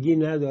زندگی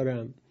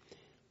ندارم،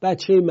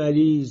 بچه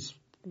مریض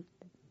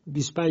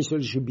 25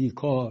 سالش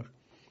بیکار،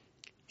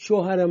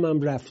 شوهرم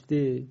هم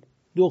رفته،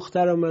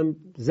 دخترم هم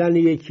زن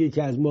یکی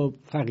که از ما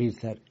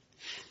فقیرتر.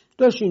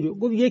 داشت اینجا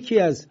گفت یکی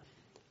از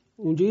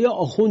اونجا یه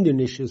آخوند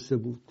نشسته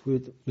بود توی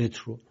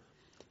مترو.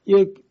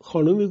 یک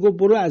خانومی گفت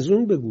برو از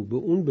اون بگو، به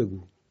اون بگو.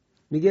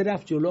 میگه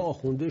رفت جلو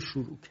آخونده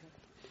شروع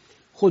کرد.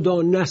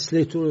 خدا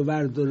نسلتون رو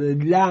برداره،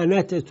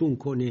 لعنتتون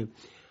کنه.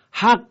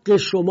 حق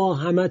شما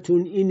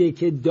همتون اینه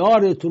که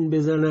دارتون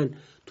بزنن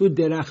تو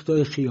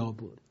درختای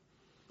خیابون.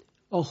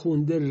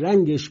 آخونده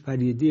رنگش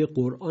پریده،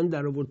 قرآن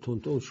در آورد،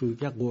 تونتون شروع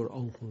کرد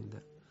قرآن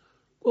خوندن.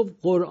 گفت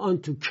قرآن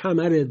تو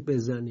کمرت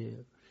بزنه.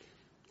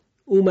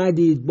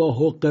 اومدید با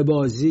حق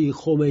بازی،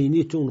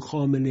 خمینیتون،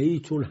 خامنه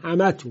ایتون،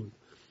 همتون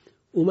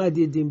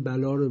اومدید این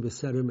بلا رو به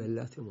سر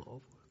ملت ما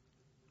آورد.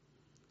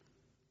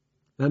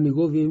 و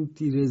میگفت این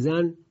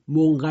پیرزن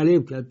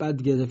منقلب کرد.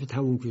 بعد یه دفعه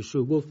تموم که شد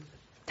گفت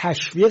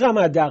تشویقم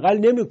حداقل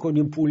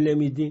نمی‌کنیم، پول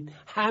نمیدین.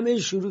 همه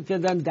شروع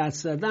کردن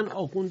دست زدن،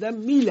 آخوندن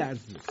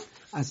میلرزید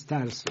از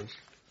ترسش.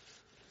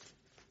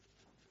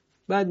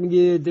 بعد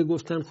میگه ده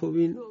گفتن خب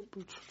این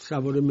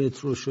سوار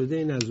مترو شده،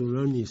 این از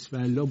اونا نیست،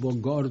 والله با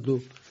گارد و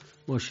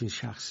ماشین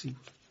شخصی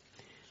بود.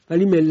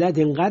 ولی ملت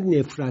اینقدر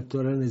نفرت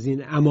دارن از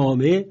این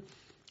عمامه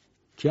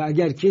که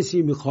اگر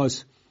کسی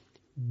میخواست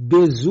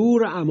به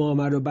زور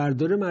امامه رو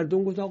برداره،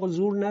 مردم گفت آقا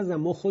زور نزن،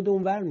 ما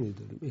خودمون ور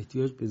میداریم،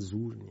 احتیاج به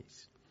زور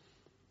نیست.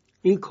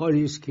 این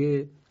کاری است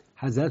که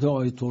حضرت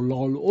آیت الله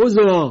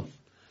العظما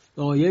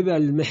نایب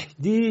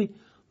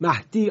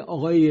مهدی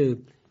آقای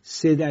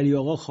پدری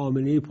آقا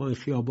خامنه پایین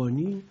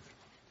خیابانی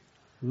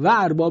و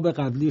ارباب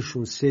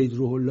قبلیشون سید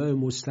روح الله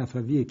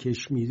مصطفوی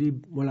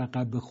کشمیری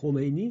ملقب به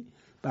خمینی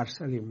بر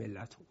سر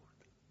ملت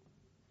آورد.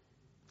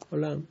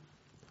 حالا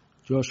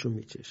جاشو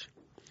میچشه.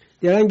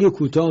 درنگ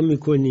کوتاه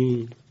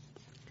میکنی.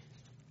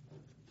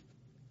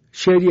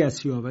 شعری از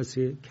سیاوش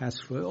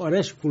کسروی،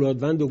 آرش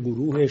پولادوند و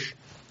گروهش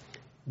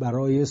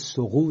برای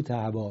سقوط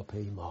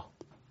هواپیما.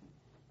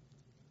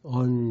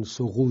 آن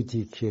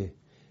سقوطی که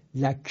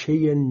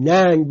لکه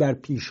ننگ بر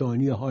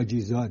پیشانی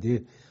حاجی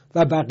زاده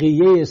و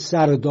بقیه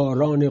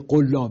سرداران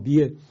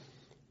قلابی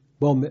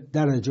با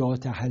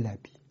درجات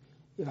حلبی.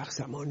 یه وقت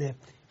زمان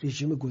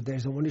رژیم گذشته،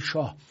 زمان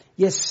شاه،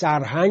 یه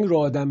سرهنگ رو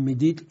آدم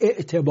میدید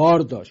اعتبار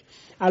داشت.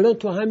 الان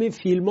تو همین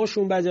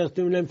فیلماشون بعضی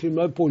وقتا میبینن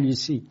فیلمای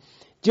پلیسی،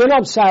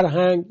 جناب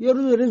سرهنگ یه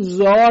رو داره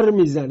زار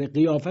میزنه،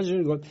 قیافش رو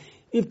نگاه.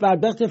 این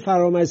بدبخت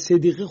فرامد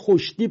صدیقی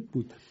خوشتیپ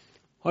بود،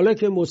 حالا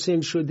که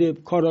مسن شده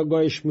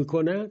کاراگاهش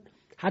میکنن،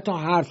 حتی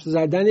حرف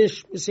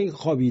زدنش مثل این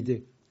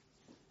خوابیده.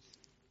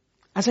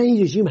 اصلا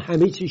این رژیم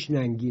همه چیش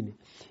ننگینه.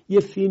 یه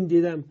فیلم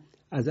دیدم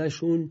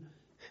ازشون،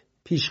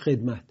 پیش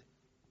خدمت.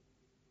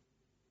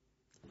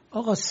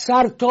 آقا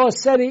سر تا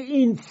سر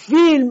این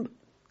فیلم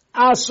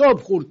اعصاب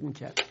خورد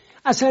میکرد.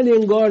 اصلا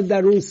انگار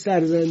در اون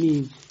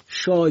سرزمین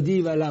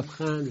شادی و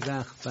لبخند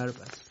رخت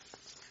بربست.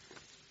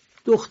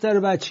 دختر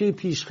بچه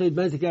پیش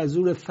خدمتی که از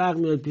زور فقر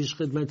میاد پیش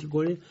خدمتی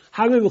کنه،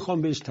 همه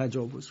میخوام بهش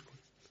تجاوز کنه.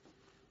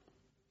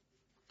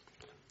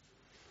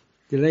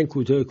 دلن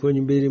کوتاه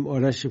کنیم بریم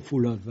آرش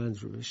فولادوند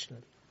رو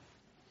بشنویم.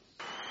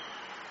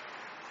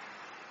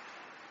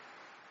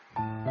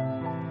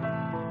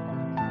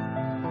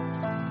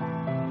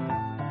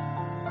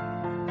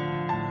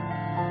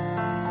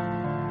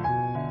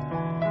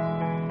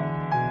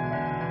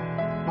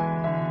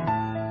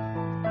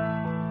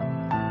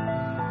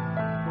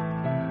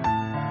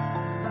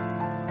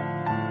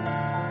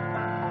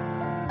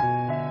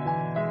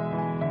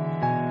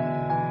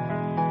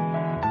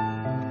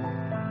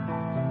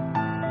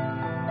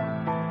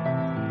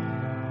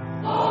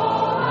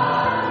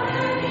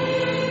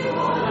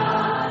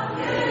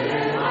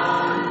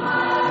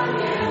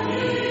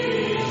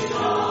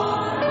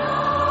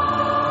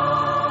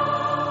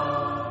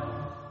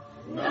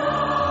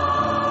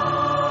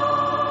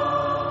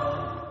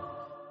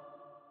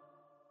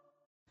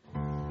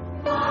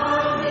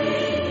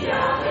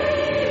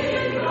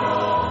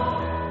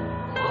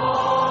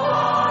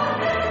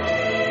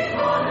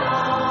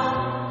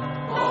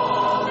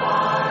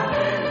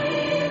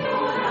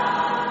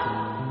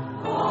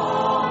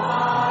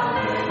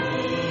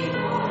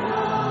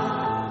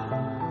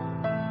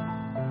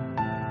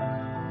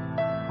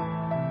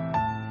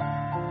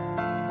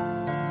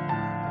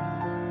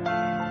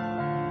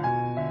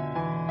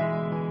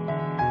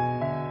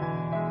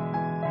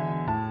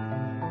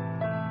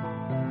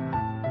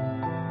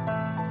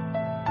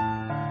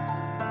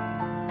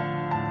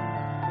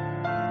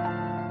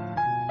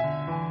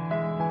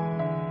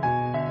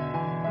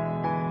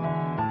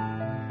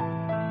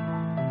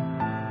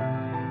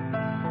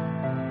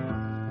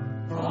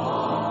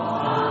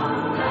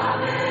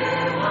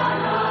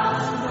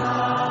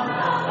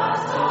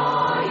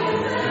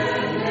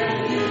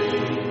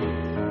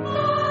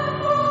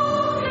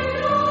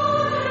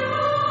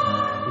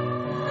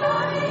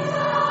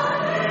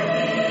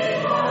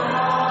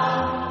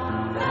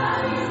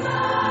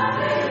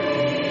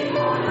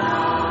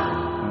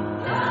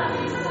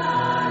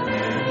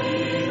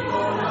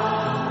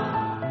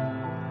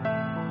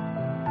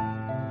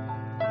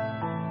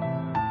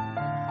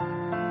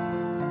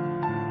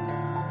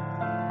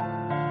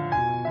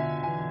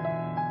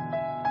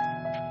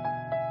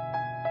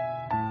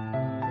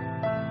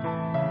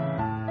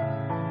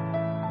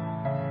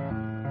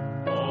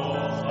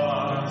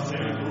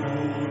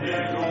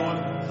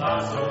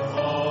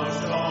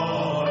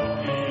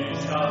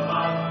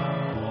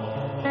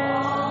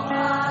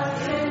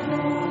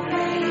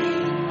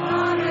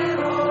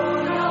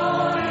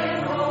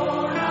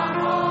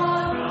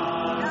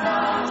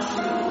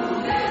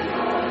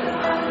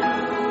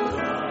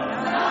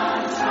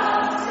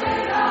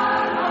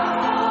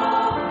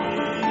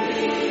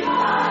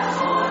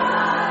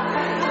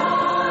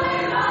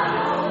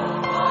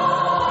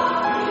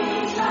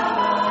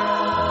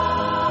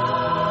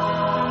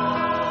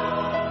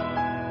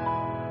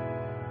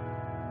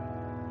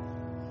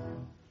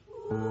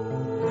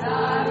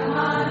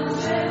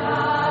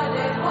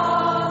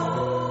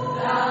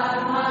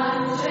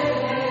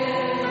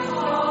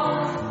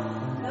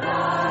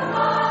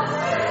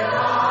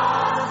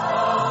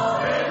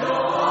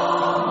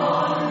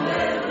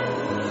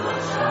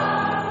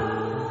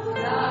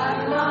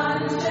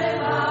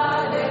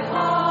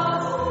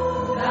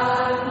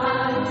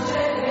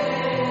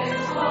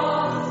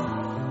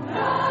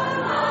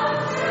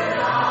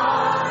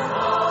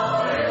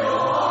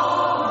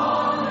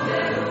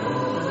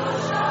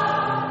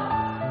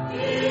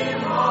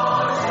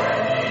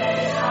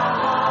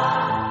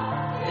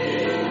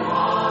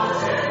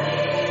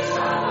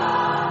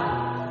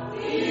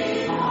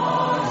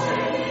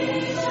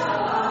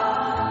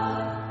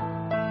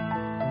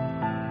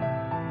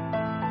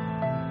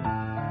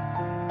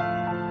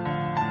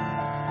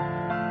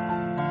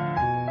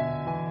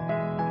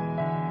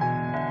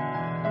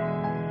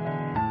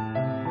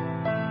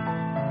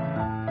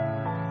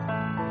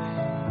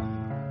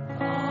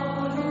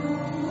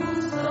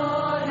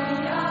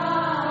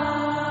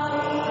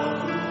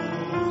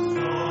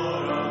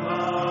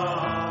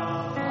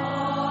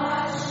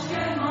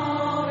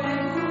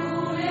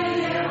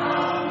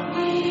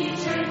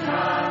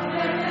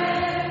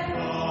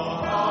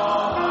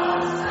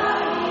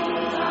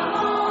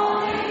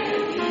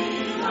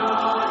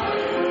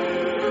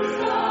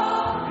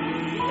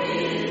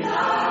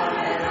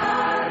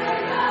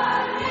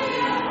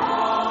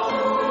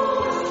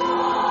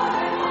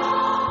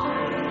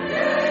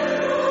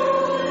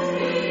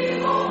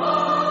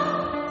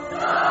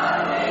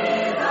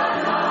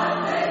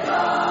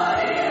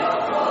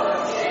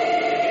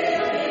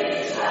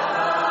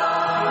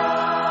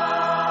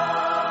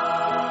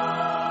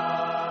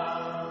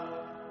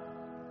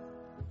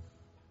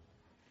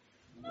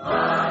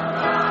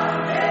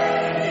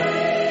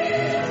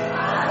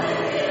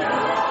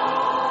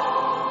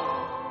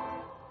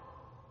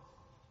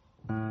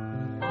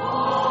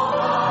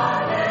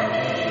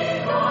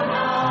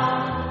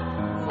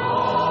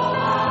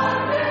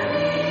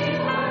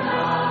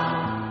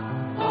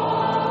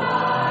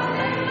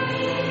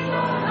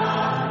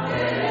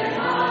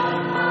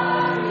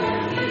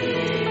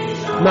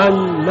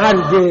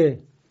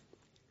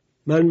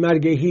 من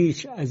مرگ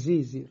هیچ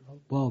عزیزی را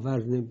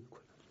باور نمی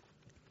کنم.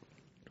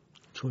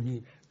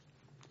 چونین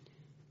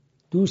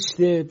دوست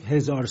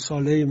 1000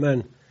 ساله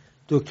من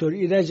دکتر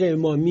ایرج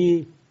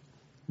امامی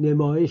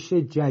نمایش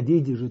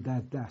جدیدی رو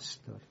در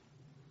دست داره.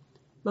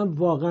 من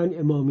واقعا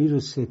امامی رو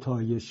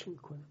ستایش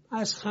میکنم.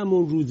 از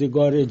همون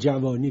روزگار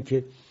جوانی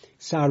که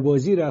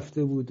سربازی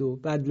رفته بود و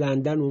بعد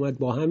لندن اومد،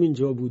 با همین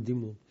جا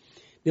بودیم و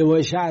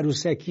نمایش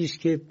عروسکیش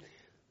که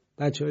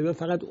بچه‌ها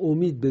فقط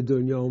امید به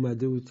دنیا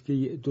آمده بود که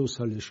 2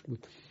 سالش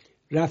بود،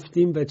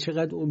 رفتیم و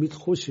چقدر امید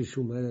خوشش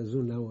اومد از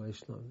اون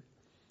نمایشنامه.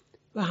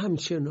 و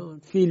همچنان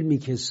فیلمی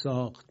که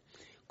ساخت،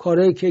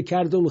 کارهایی که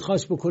کرد و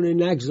میخواست بکنه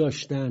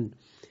نگذاشتن.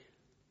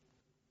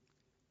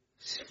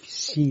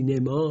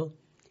 سینما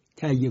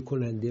تهیه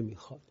کننده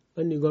میخواد.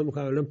 من نگاه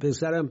میکنم الان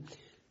پسرم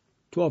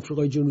تو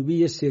آفریقای جنوبی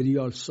یه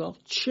سریال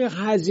ساخت، چه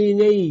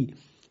هزینه‌ای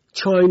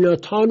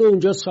چایناتان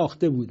اونجا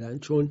ساخته بودن،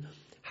 چون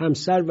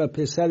همسر و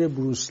پسر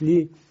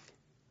بروسلی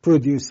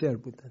پرودیوسر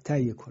بودن،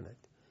 تهیه کننده.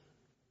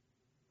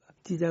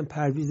 دیدم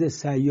پرویز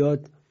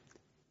صیاد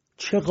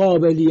چه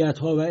قابلیت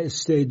ها و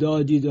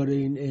استعدادی داره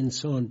این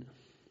انسان،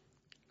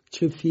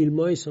 چه فیلم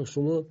هایی ساخت.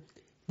 شما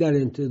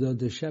در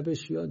امتداد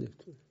شبش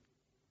یادتون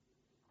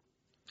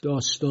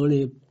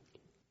داستان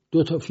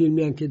 2 تا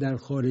فیلمی هم که در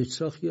خارج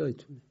ساخت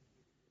یادتونه،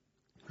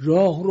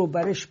 راه رو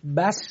برش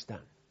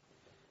بستن.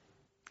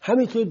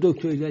 همینطور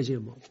دکتر ایرج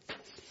امامی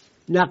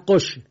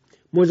نقاشه،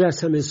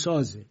 مجسمه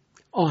سازه،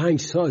 آهنگ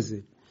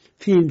سازه،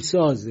 فیلم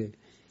سازه،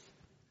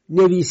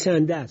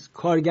 نویسنده است،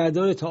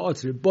 کارگردان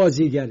تئاتر،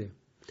 بازیگره.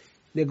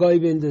 نگاهی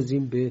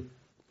بندازیم به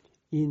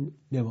این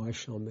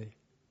نمایشنامه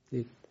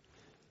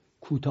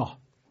کوتاه.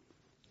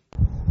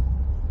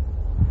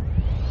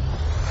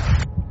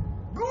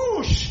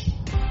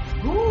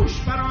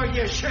 گوش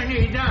برای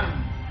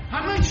شنیدن،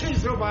 همه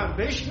چیز رو باید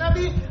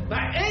بشنوی و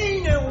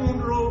عین اون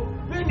رو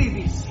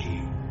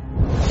بنویسی.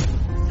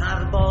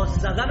 سرباز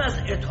زدن از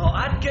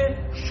اطاعت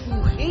که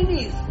شوخی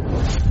نیست.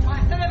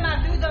 محتب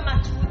مردود و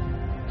مقصود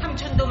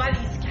همچون دوملی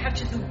است که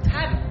هرچه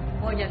زودتر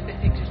باید به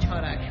فکر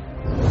چاره‌اش.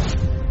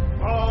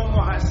 ما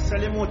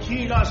محصل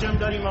مطیع لازم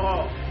داریم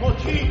آقا،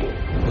 مطیع.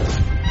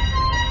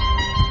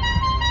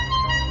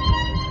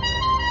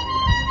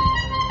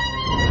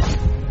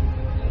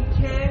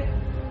 اینکه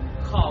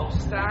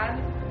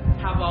خواستن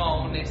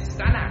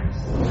توانستن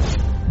است،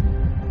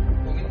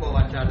 امید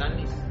باور کردن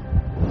نیست.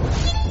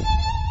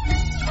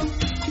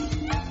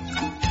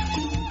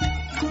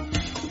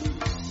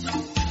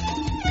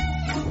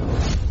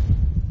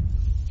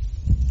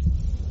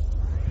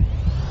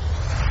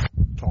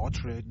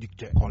 تئاتر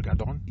دکتر،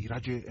 کارگردان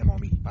ایرج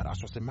امامی، بر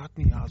اساس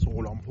متنی از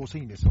غلام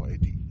حسین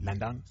ساعدی،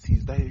 لندن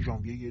 13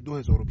 ژانویه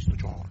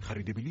 2024.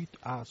 خرید بلیط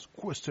از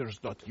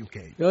questers.uk.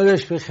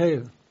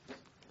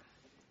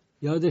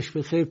 یادش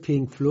بخیر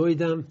پینک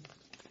فلویدم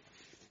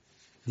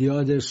The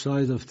Other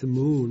Side of the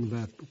Moon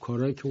و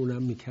کارهایی که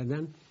اونم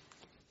میکردن.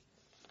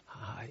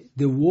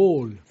 The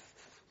Wall,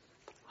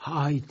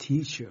 High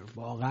Teacher،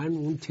 واقعا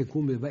اون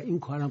تکون به و این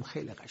کارم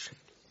خیلی قشنگ.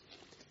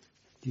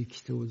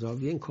 دیکته و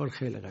زاویه این کار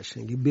خیلی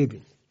قشنگی.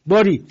 ببین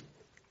باری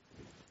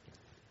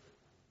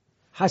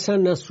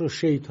حسن نصر و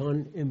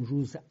شیطان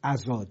امروز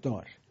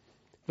عزادار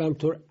و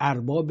همطور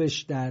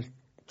اربابش در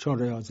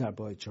چهارراه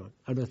آذربایجان،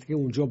 البته که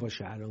اونجا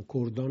باشه، الان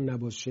کردان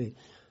نباشه،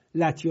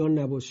 لطیان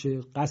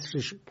نباشه،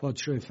 قصر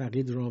پادشاه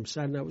فقید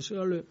رامسر نباشه،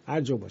 حالا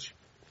هر جا باشه.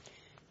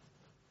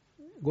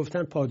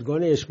 گفتن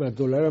پادگان اشمت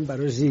دلار هم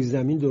برای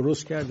زیرزمین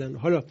درست کردن.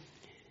 حالا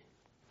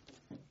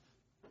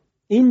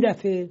این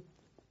دفعه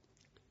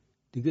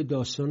دیگه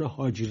داستان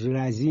حاج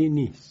رضی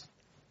نیست،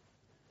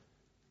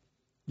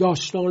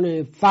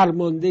 داستان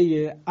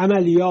فرمانده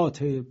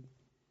عملیات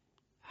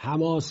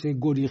حماس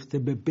گریخته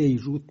به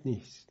بیروت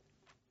نیست.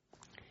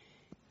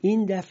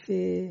 این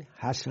دفعه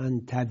حسن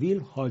طویل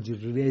حاج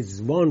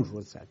رضوان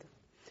رو زدن.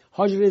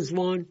 حاج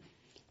رضوان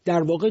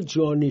در واقع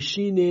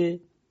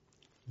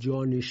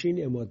جانشین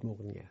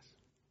عمادمغنی است.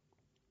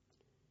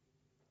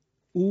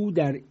 او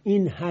در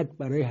این حد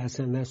برای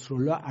حسن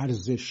نصرالله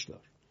ارزش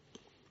داره.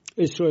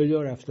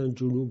 اسرائیلی‌ها رفتن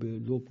جنوب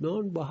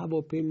لبنان با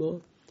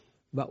هواپیما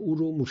و او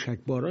رو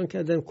موشکباران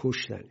کردن،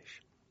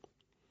 کشتنش.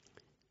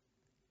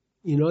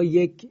 اینا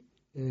یک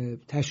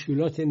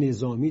تشکیلات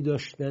نظامی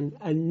داشتن،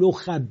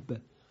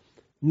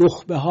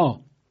 نخبه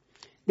ها،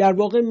 در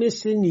واقع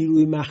مثل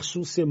نیروی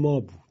مخصوص ما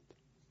بود.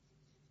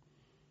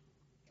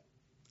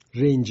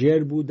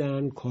 رنجر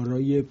بودن،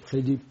 کارهای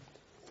خیلی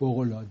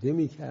فوق‌العاده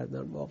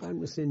می‌کردن، واقعا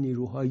مثل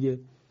نیروهای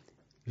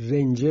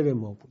رنجر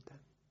ما بودن.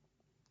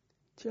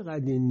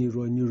 چقدر این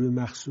نیروی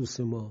مخصوص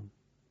ما،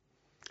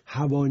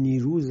 هوا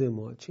نیروز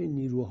ما، چه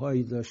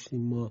نیروهایی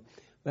داشتیم ما.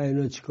 و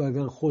اینا چیکار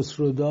کردن؟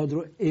 خسروداد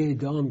رو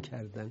اعدام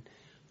کردن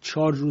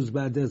 4 روز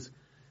بعد از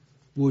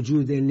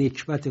وجود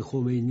نکبت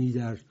خمینی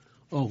در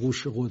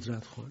آغوش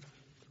قدرت خانه.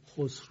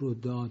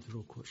 خسروداد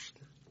رو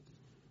کشتن.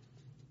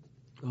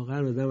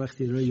 واقعا آدم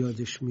وقتی اینا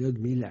یادش میاد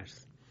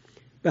میلرزه.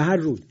 به هر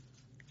روی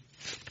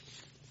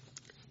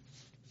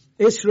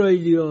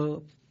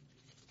اسرائیلیا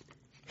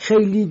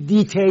خیلی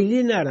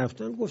دیتیلی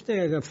نرفتن، گفتن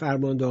اگر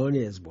فرماندهان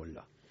حزب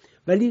الله،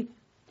 ولی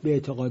به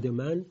اعتقاد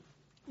من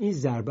این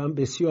ضربه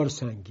بسیار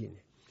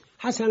سنگینه.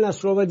 حسن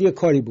نصرالله باید یه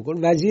کاری بکن.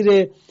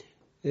 وزیر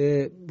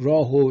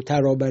راه و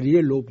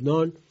ترابری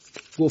لبنان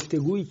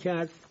گفتگویی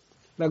کرد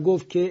و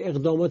گفت که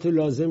اقدامات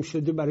لازم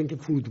شده برای اینکه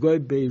فرودگاه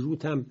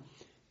بیروت هم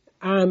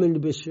امن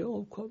بشه.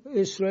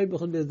 اسرائیل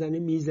بخواد بزنه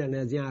میزنه،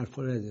 از این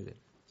حرفا نداره.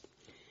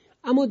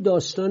 اما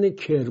داستان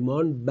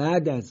کرمان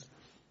بعد از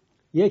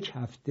یک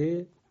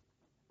هفته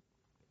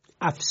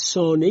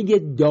افسانه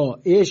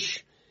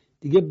داعش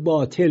دیگه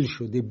باطل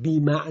شده،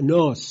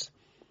 بی‌معناست.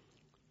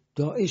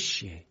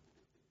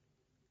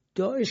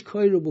 داعش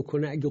کاری رو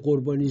بکنه اگه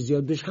قربانی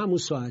زیاد بشه همون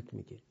ساعت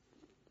میگه.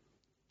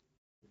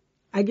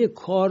 اگه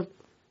کار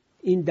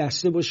این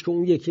دسته باشه که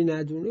اون یکی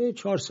ندونه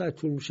 4 ساعت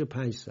طول میشه،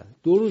 5 ساعت.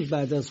 2 روز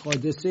بعد از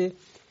حادثه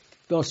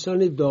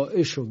داستان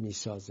داعش رو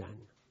میسازن.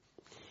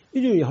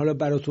 میدونی حالا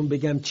براتون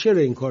بگم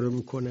چرا این کار رو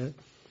میکنن؟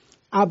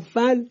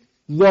 اول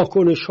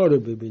واکنش ها رو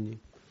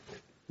ببینیم.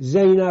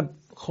 زینب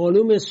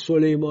خانم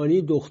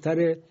سلیمانی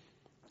دختر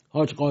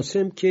حاج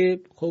قاسم که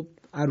خب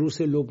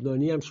عروس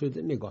لبنانی هم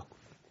شده، نگاه کن.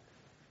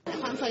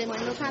 خانم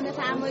سلیمانی لطفاً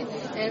بفرمایید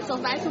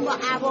صحبتتون با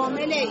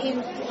عوامل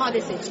این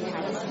حادثه چی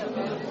هست؟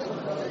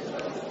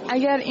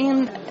 اگر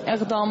این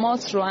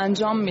اقدامات رو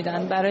انجام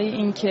میدن برای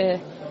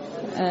اینکه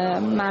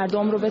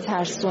مردم رو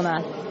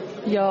بترسونن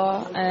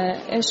یا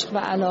عشق و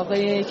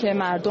علاقه که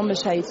مردم به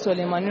شهید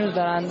سلیمانی رو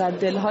دارن در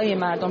دلهای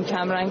مردم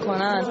کمرنگ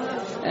کنن،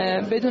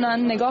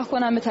 بدونن نگاه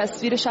کنن به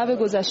تصویر شب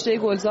گذشته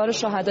گلزار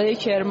شهدای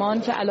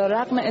کرمان که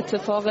علیرغم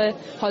اتفاق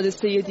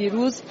حادثه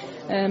دیروز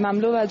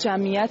مملو از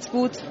جمعیت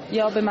بود،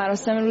 یا به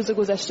مراسم روز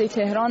گذشته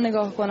تهران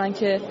نگاه کنن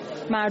که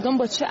مردم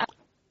با چه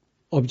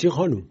آبجی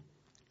خانم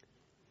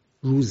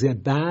روز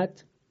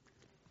بعد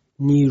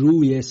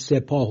نیروی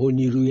سپاه و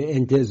نیروی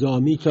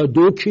انتظامی تا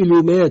 2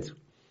 کیلومتر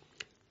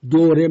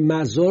دور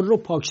مزار رو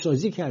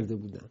پاکسازی کرده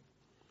بودن.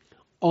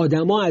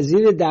 آدما از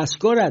زیر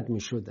دستگاه رد می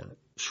شدن.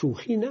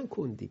 شوخی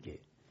نکن دیگه.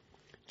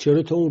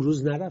 چرا تو اون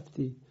روز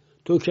نرفتی؟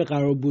 تو که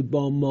قرار بود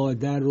با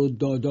مادر و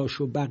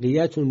داداش و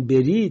بقیه‌تون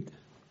برید،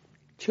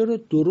 چرا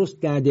درست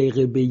 10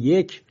 دقیقه به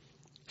 1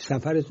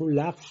 سفرتون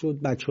لغو شد؟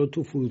 بچه‌ها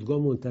تو فرودگاه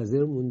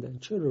منتظر موندن.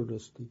 چرا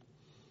راستی؟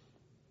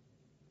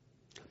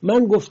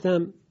 من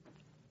گفتم،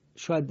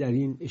 شاید در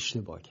این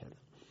اشتباه کردم،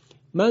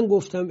 من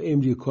گفتم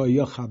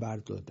امریکایی‌ها خبر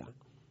دادن.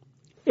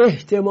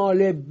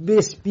 احتمال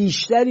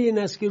بیشتری این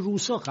است که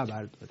روسا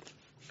خبر دادن.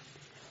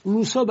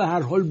 روسا به هر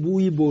حال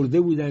بویی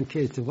برده بودن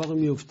که اتفاق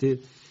میفته،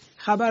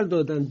 خبر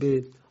دادن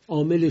به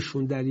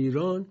عاملشون در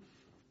ایران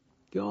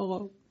که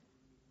آقا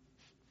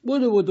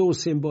بودو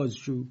حسین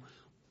بازجو،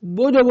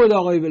 بودو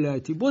آقای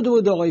ولایتی،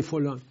 بودو آقای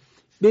فلان،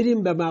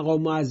 بریم به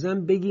مقام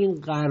معظم بگین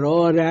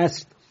قرار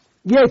است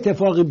یه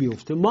اتفاقی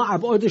بیفته، ما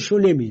ابعادش رو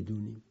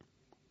نمیدونیم.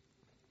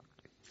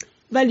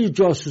 ولی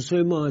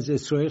جاسوسای ما از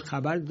اسرائیل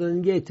خبر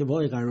دادن یه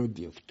اتفاقی قرار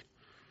بیفته.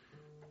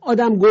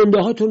 آدم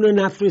گنده هاتون رو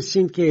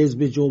نفرستین که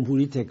حزب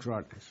جمهوری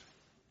تکرار نشه.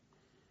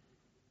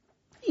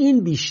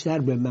 این بیشتر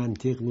به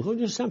منطق میخواد.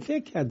 داشتم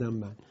فکر کردم،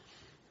 من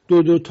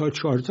 2 تا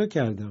 4 تا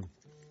کردم،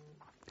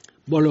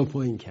 بالا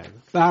پایین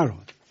کردم. به هر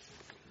حال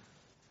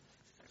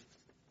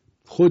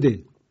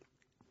خود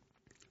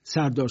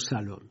سردار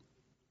سلام،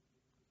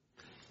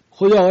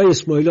 خود آقای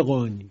اسماعیل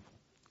قانی،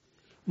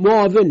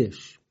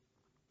 معاونش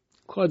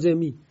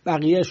کاظمی،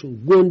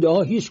 بقیهشون گنده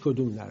ها هیچ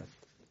کدوم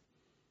نرفت.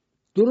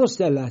 درست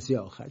در لحظه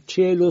آخر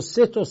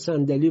 43 تا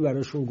صندلی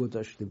براشون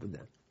گذاشته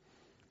بودن،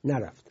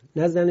 نرفتن،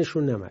 نه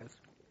زنشون نه مرد.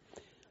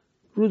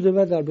 روز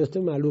بعد البته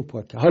معلوم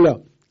پاکه.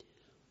 حالا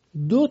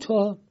 2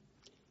 تا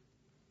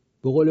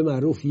به قول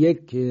معروف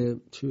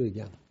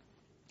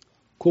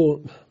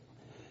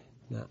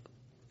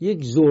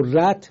یک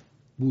ذرت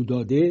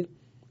بوداده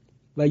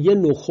و یه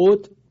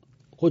نخود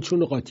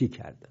خودشون قاطی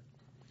کردن.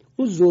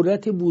 اون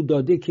ذرت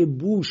بوداده که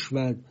بوش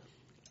و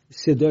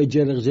صدای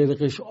جرق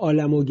جرقش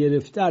عالمو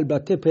گرفته،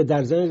 البته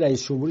پدرزن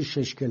رئیس جمهوری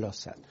 6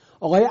 کلاس هست،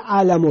 آقای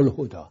علم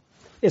الهدا.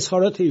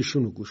 اظهارات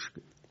ایشونو گوش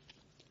کنید.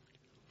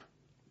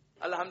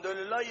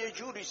 الحمدلله یه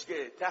جوریست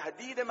که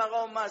تهدید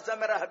مقام معظم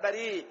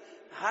رهبری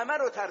همه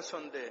رو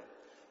ترسونده.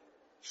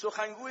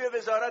 سخنگوی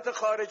وزارت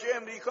خارجه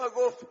امریکا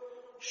گفت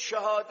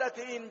شهادت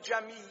این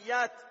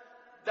جمعیت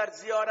در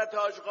زیارت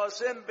حاج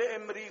قاسم به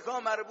امریکا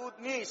مربوط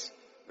نیست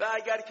و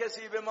اگر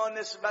کسی به ما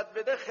نسبت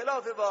بده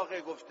خلاف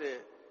واقع گفته.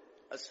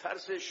 از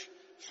ترسش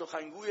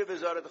سخنگوی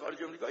وزارت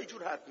خارجه امریکا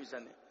اینجور حرف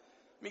میزنه،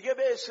 میگه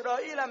به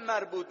اسرائیل هم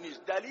مربوط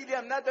نیست، دلیلی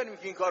هم نداریم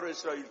که این کار رو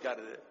اسرائیل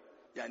کرده.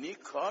 یعنی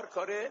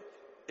کار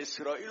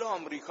اسرائیل و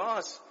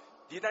آمریکاست.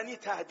 دیدن این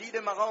تهدید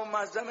مقام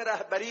معظم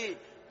رهبری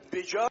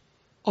به جای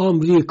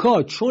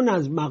آمریکا چون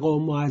از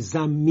مقام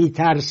معظم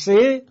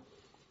میترسه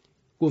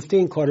گفته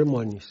این کار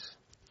ما نیست.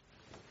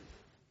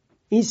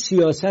 این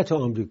سیاست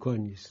آمریکا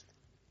نیست.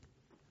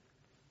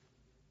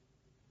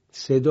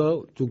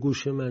 صدا تو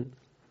گوش من،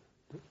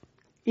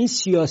 این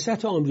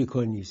سیاست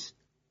آمریکا نیست.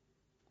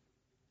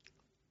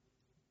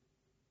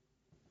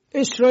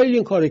 اسرائیل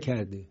این کار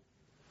کرده،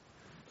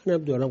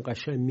 منم دارم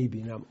قشنگ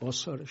میبینم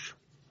آثارش.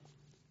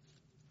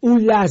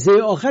 اون لحظه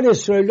آخر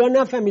اسرائیل‌ها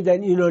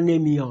نفهمیدن اینا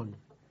نمیان،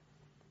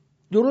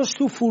 درست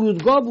تو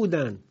فرودگاه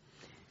بودن،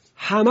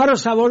 همه رو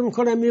سوار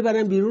میکنن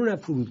میبرن بیرون از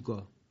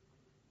فرودگاه.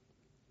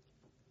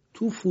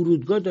 تو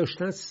فرودگاه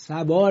داشتن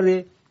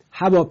سوار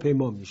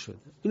هواپیما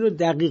میشدن. اینو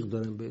دقیق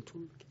دارم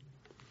بهتون میگم.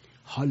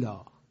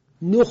 حالا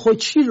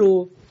نخوچی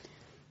رو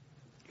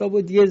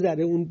لابد یه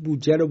ذره اون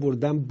بودجه رو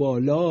بردن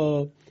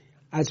بالا،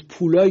 از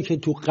پولایی که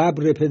تو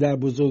قبر پدر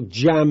بزرگ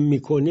جمع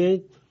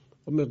میکنه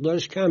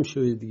مقدارش کم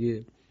شده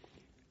دیگه.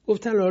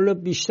 گفتن حالا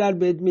بیشتر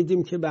بهت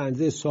میدیم که به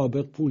اندازه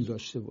سابق پول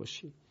داشته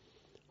باشی.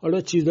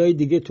 حالا چیزای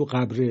دیگه تو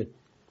قبر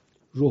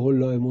روح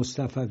الله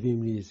مصطفی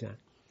میریزن.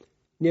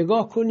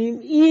 نگاه کنیم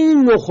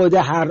این نخود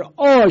هر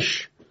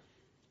آش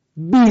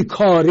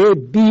بیکاره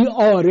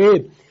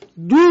بیاره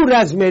دور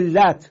از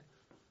ملت،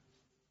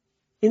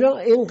 اینا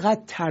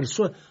اینقدر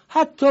ترسون.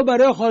 حتی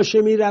برای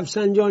هاشمی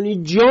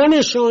رفسنجانی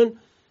جانشان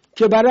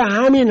که برای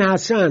همین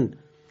حسن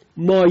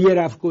مایه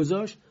رفت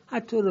گذاشت،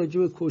 حتی راجع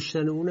به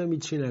کشتن اونم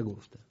هیچی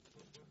نگفتن.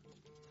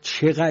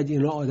 چقدر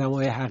اینا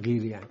آدمای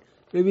حقیری هستند.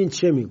 ببین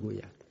چه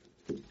میگوین.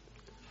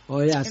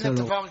 این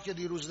اتفاقی که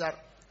دیروز در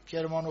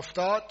کرمان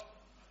افتاد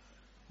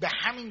به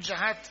همین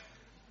جهت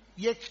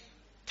یک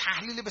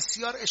تحلیل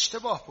بسیار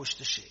اشتباه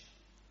پشتشه.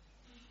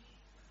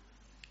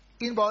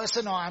 این باعث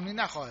ناامنی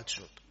نخواهد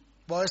شد،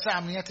 باعث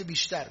امنیت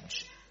بیشتر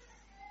میشه،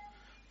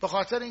 به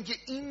خاطر اینکه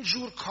این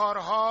جور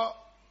کارها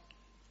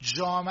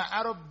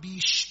جامعه رو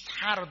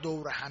بیشتر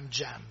دور هم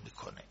جمع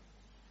میکنه،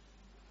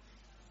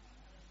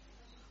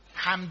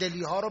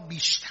 همدلی ها رو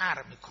بیشتر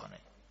میکنه،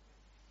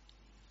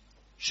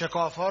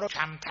 شکاف ها رو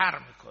کمتر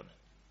میکنه.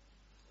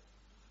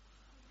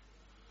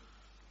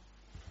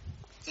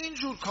 این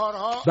جور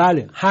کارها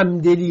بله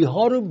همدلی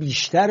ها رو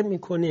بیشتر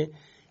میکنه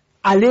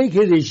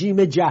علیه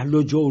رژیم جهل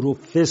و جور و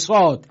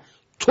فساد.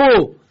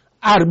 تو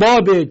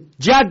ارباب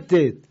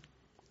جدت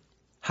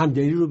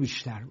همدلی رو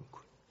بیشتر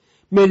میکنه.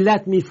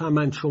 ملت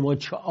میفهمن شما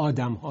چه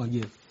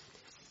آدمهای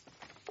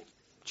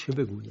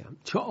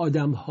چه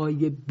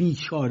آدمهای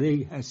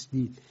بیچاره‌ای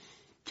هستید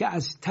که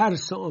از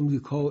ترس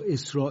آمریکا و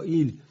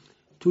اسرائیل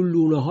تو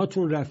لونه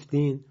هاتون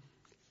رفتین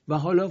و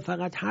حالا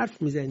فقط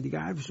حرف میزنید دیگه،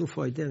 حرفشون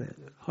فایده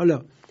نداره.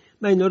 حالا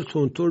من اینا رو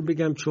تونتور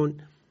بگم چون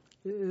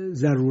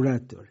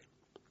ضرورت داره.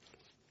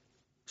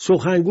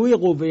 سخنگوی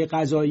قوه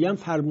قضاییه هم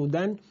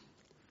فرمودن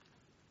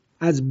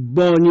از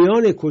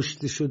بانیان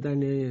کشته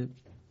شدن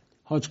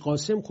حاج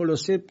قاسم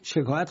خلاصه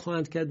شکایت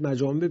خواهند کرد،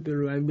 مجامع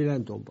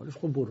برن دنبالش.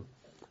 خب برو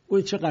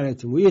اون چه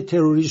غلطی بود؟ یه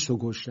تروریست رو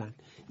کشتن،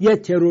 یه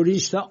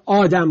تروریست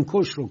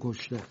آدمکش رو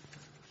کشتن.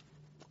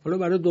 حالا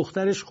برای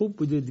دخترش خوب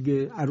بوده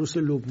دیگه، عروس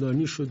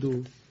لبنانی شد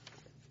و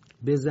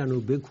بزن و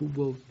بکوب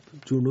و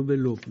جنوب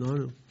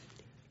لبنان.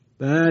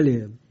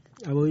 بله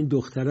اما این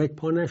دخترک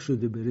پا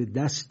نشده بره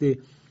دست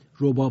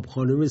رباب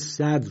خانم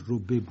صدر رو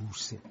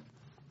ببوسه،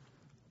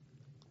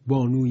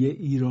 بانوی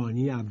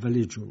ایرانی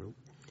اول جنوب.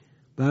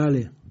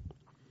 بله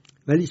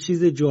ولی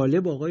چیز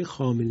جالب آقای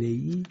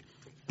خامنه‌ای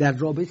در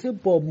رابطه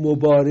با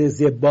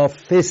مبارزه با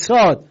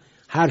فساد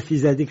حرفی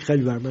زدی که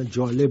خیلی بر من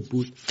جالب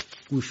بود،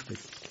 گوش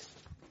بدید.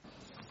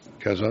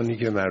 کسانی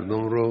که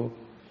مردم رو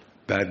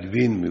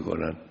بدبین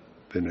میکنن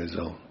به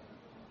نظام،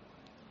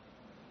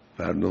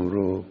 مردم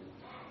رو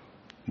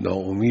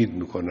ناامید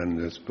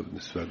میکنن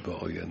نسبت به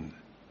آینده.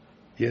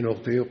 یه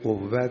نقطه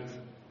قوت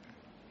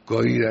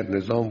گاهی در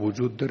نظام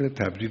وجود داره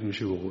تبدیل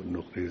میشه به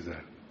نقطه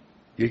ضعف.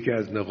 یکی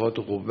از نقاط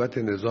قوت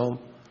نظام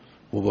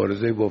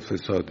مبارزه با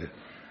فساده.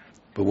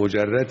 به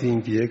مجرد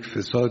اینکه یک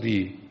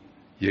فسادی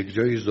یک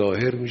جایی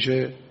ظاهر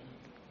میشه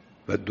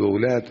و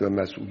دولت و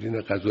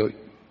مسئولین قضایی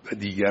و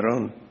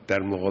دیگران در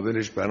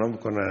مقابلش بنا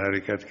میکنن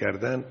حرکت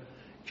کردن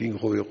که این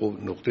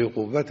نقطه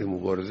قوت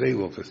مبارزه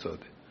با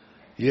فساده.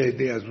 یه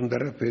عده از اون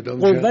طرف پیدا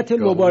میشه قوت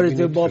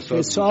مبارزه با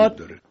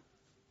فساد.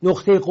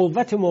 نقطه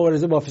قوت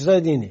مبارزه با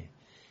فساد اینه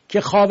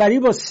که خاوری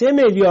با 3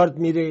 میلیارد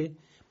میره،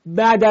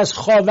 بعد از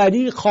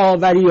خاوری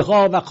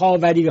خاوری‌ها و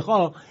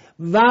خاوری‌ها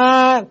و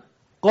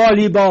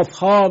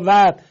قالیباف‌ها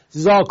و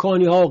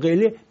زاکانی‌ها و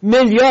غیره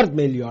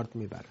میلیارد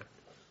میبرن.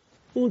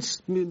 اون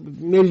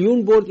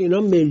میلیون برد،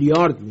 اینا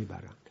میلیارد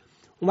میبرن.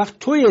 اون وقت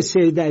توی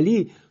سید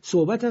علی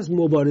صحبت از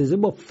مبارزه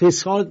با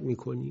فساد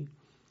میکنی.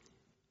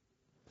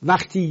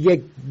 وقتی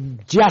یک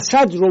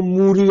جسد رو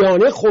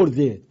موریانه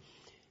خورده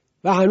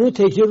و هنوز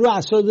تکیه رو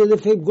عصا داده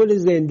فکر گل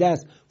زنده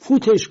است،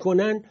 فوتش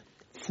کنن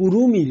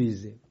فرو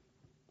میریزه.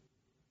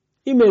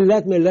 این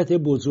ملت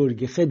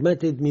بزرگی،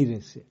 خدمتت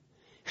میرسه،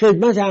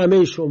 خدمت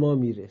همه شما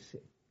میرسه.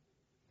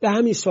 به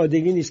همین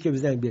سادگی نیست که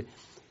بزنیم بره.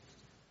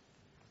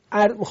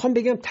 میخوام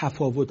بگم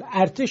تفاوت.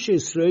 ارتش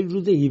اسرائیل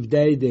روز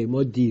 17 دی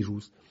ما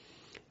دیروز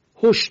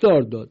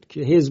هشدار داد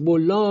که حزب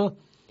الله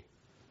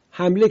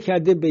حمله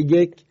کرده به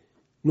یک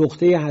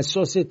نقطه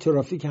حساس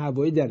ترافیک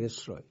هوایی در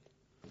اسرائیل.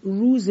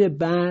 روز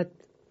بعد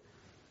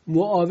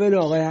معاون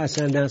آقای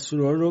حسن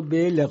نصرالله رو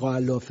به لقاء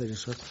الله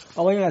فرستاد.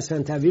 آقای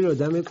حسن طویل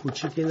آدم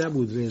کوچیکی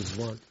نبود،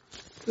 رضوان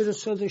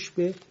فرستادش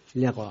به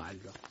لقاء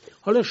الله.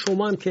 حالا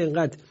شما هم که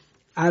اینقدر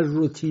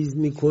الروتیز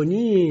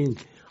میکنین،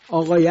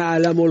 آقای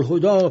علم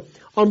الهدا،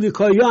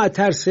 آمریکایی‌ها از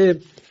ترس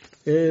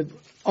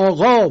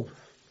آقا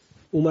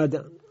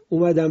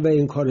اومدن و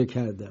این کارو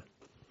کردن.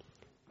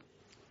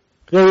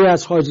 غیر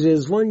از حاج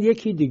رضوان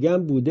یکی دیگه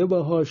هم بوده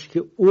باهاش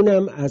که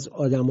اونم از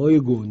آدمای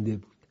گنده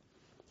بود.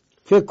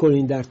 فکر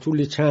کنین در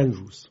طول چند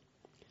روز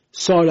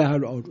صالح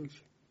العروض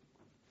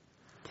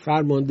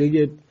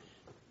فرمانده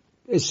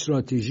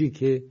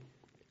استراتژیک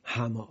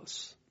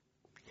حماس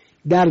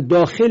در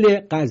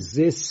داخل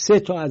غزه 3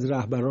 تا از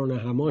رهبران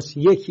حماس،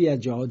 یکی از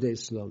جهاد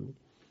اسلامی،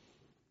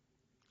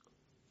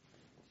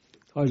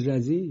 حاج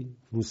رضی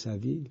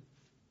موسوی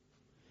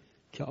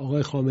که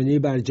آقای خامنه‌ای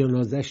بر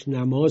جنازش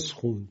نماز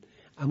خوند،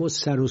 اما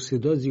سر و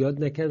صدا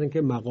زیاد نکردن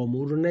که مقام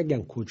او رو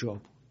نگن کجا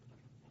بود.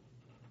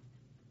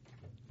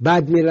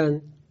 بعد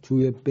میرن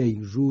توی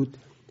بیروت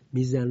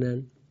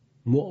میزنن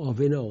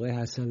معاون آقای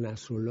حسن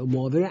نصرالله،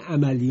 معاون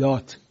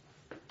عملیات،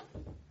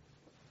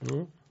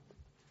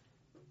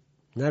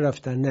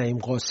 نرفتن نعیم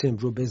قاسم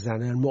رو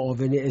بزنن،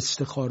 معاون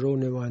استخاره و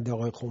نماینده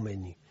آقای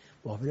خمینی،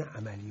 معاون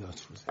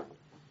عملیات رو زدن.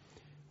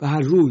 و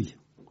هر روی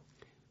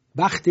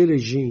وقت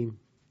رژیم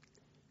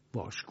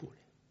باشگونه.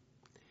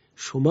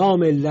 شما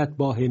ملت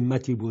با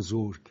همتی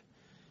بزرگ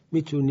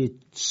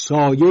میتونید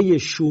سایه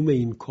شوم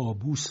این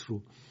کابوس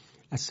رو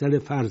از سر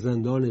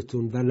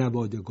فرزندانتون و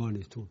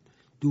نوادگانتون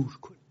دور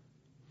کنید.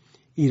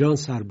 ایران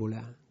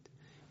سربلند،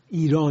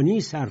 ایرانی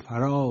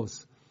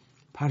سرفراز،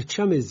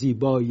 پرچم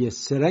زیبای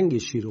سرنگ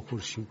شیر و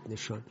خورشید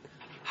نشان،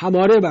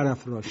 هماره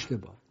برافراشته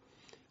باد.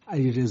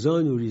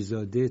 علیرضا نوری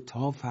زاده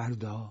تا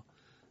فردا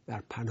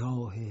در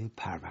پناه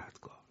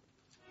پروردگار.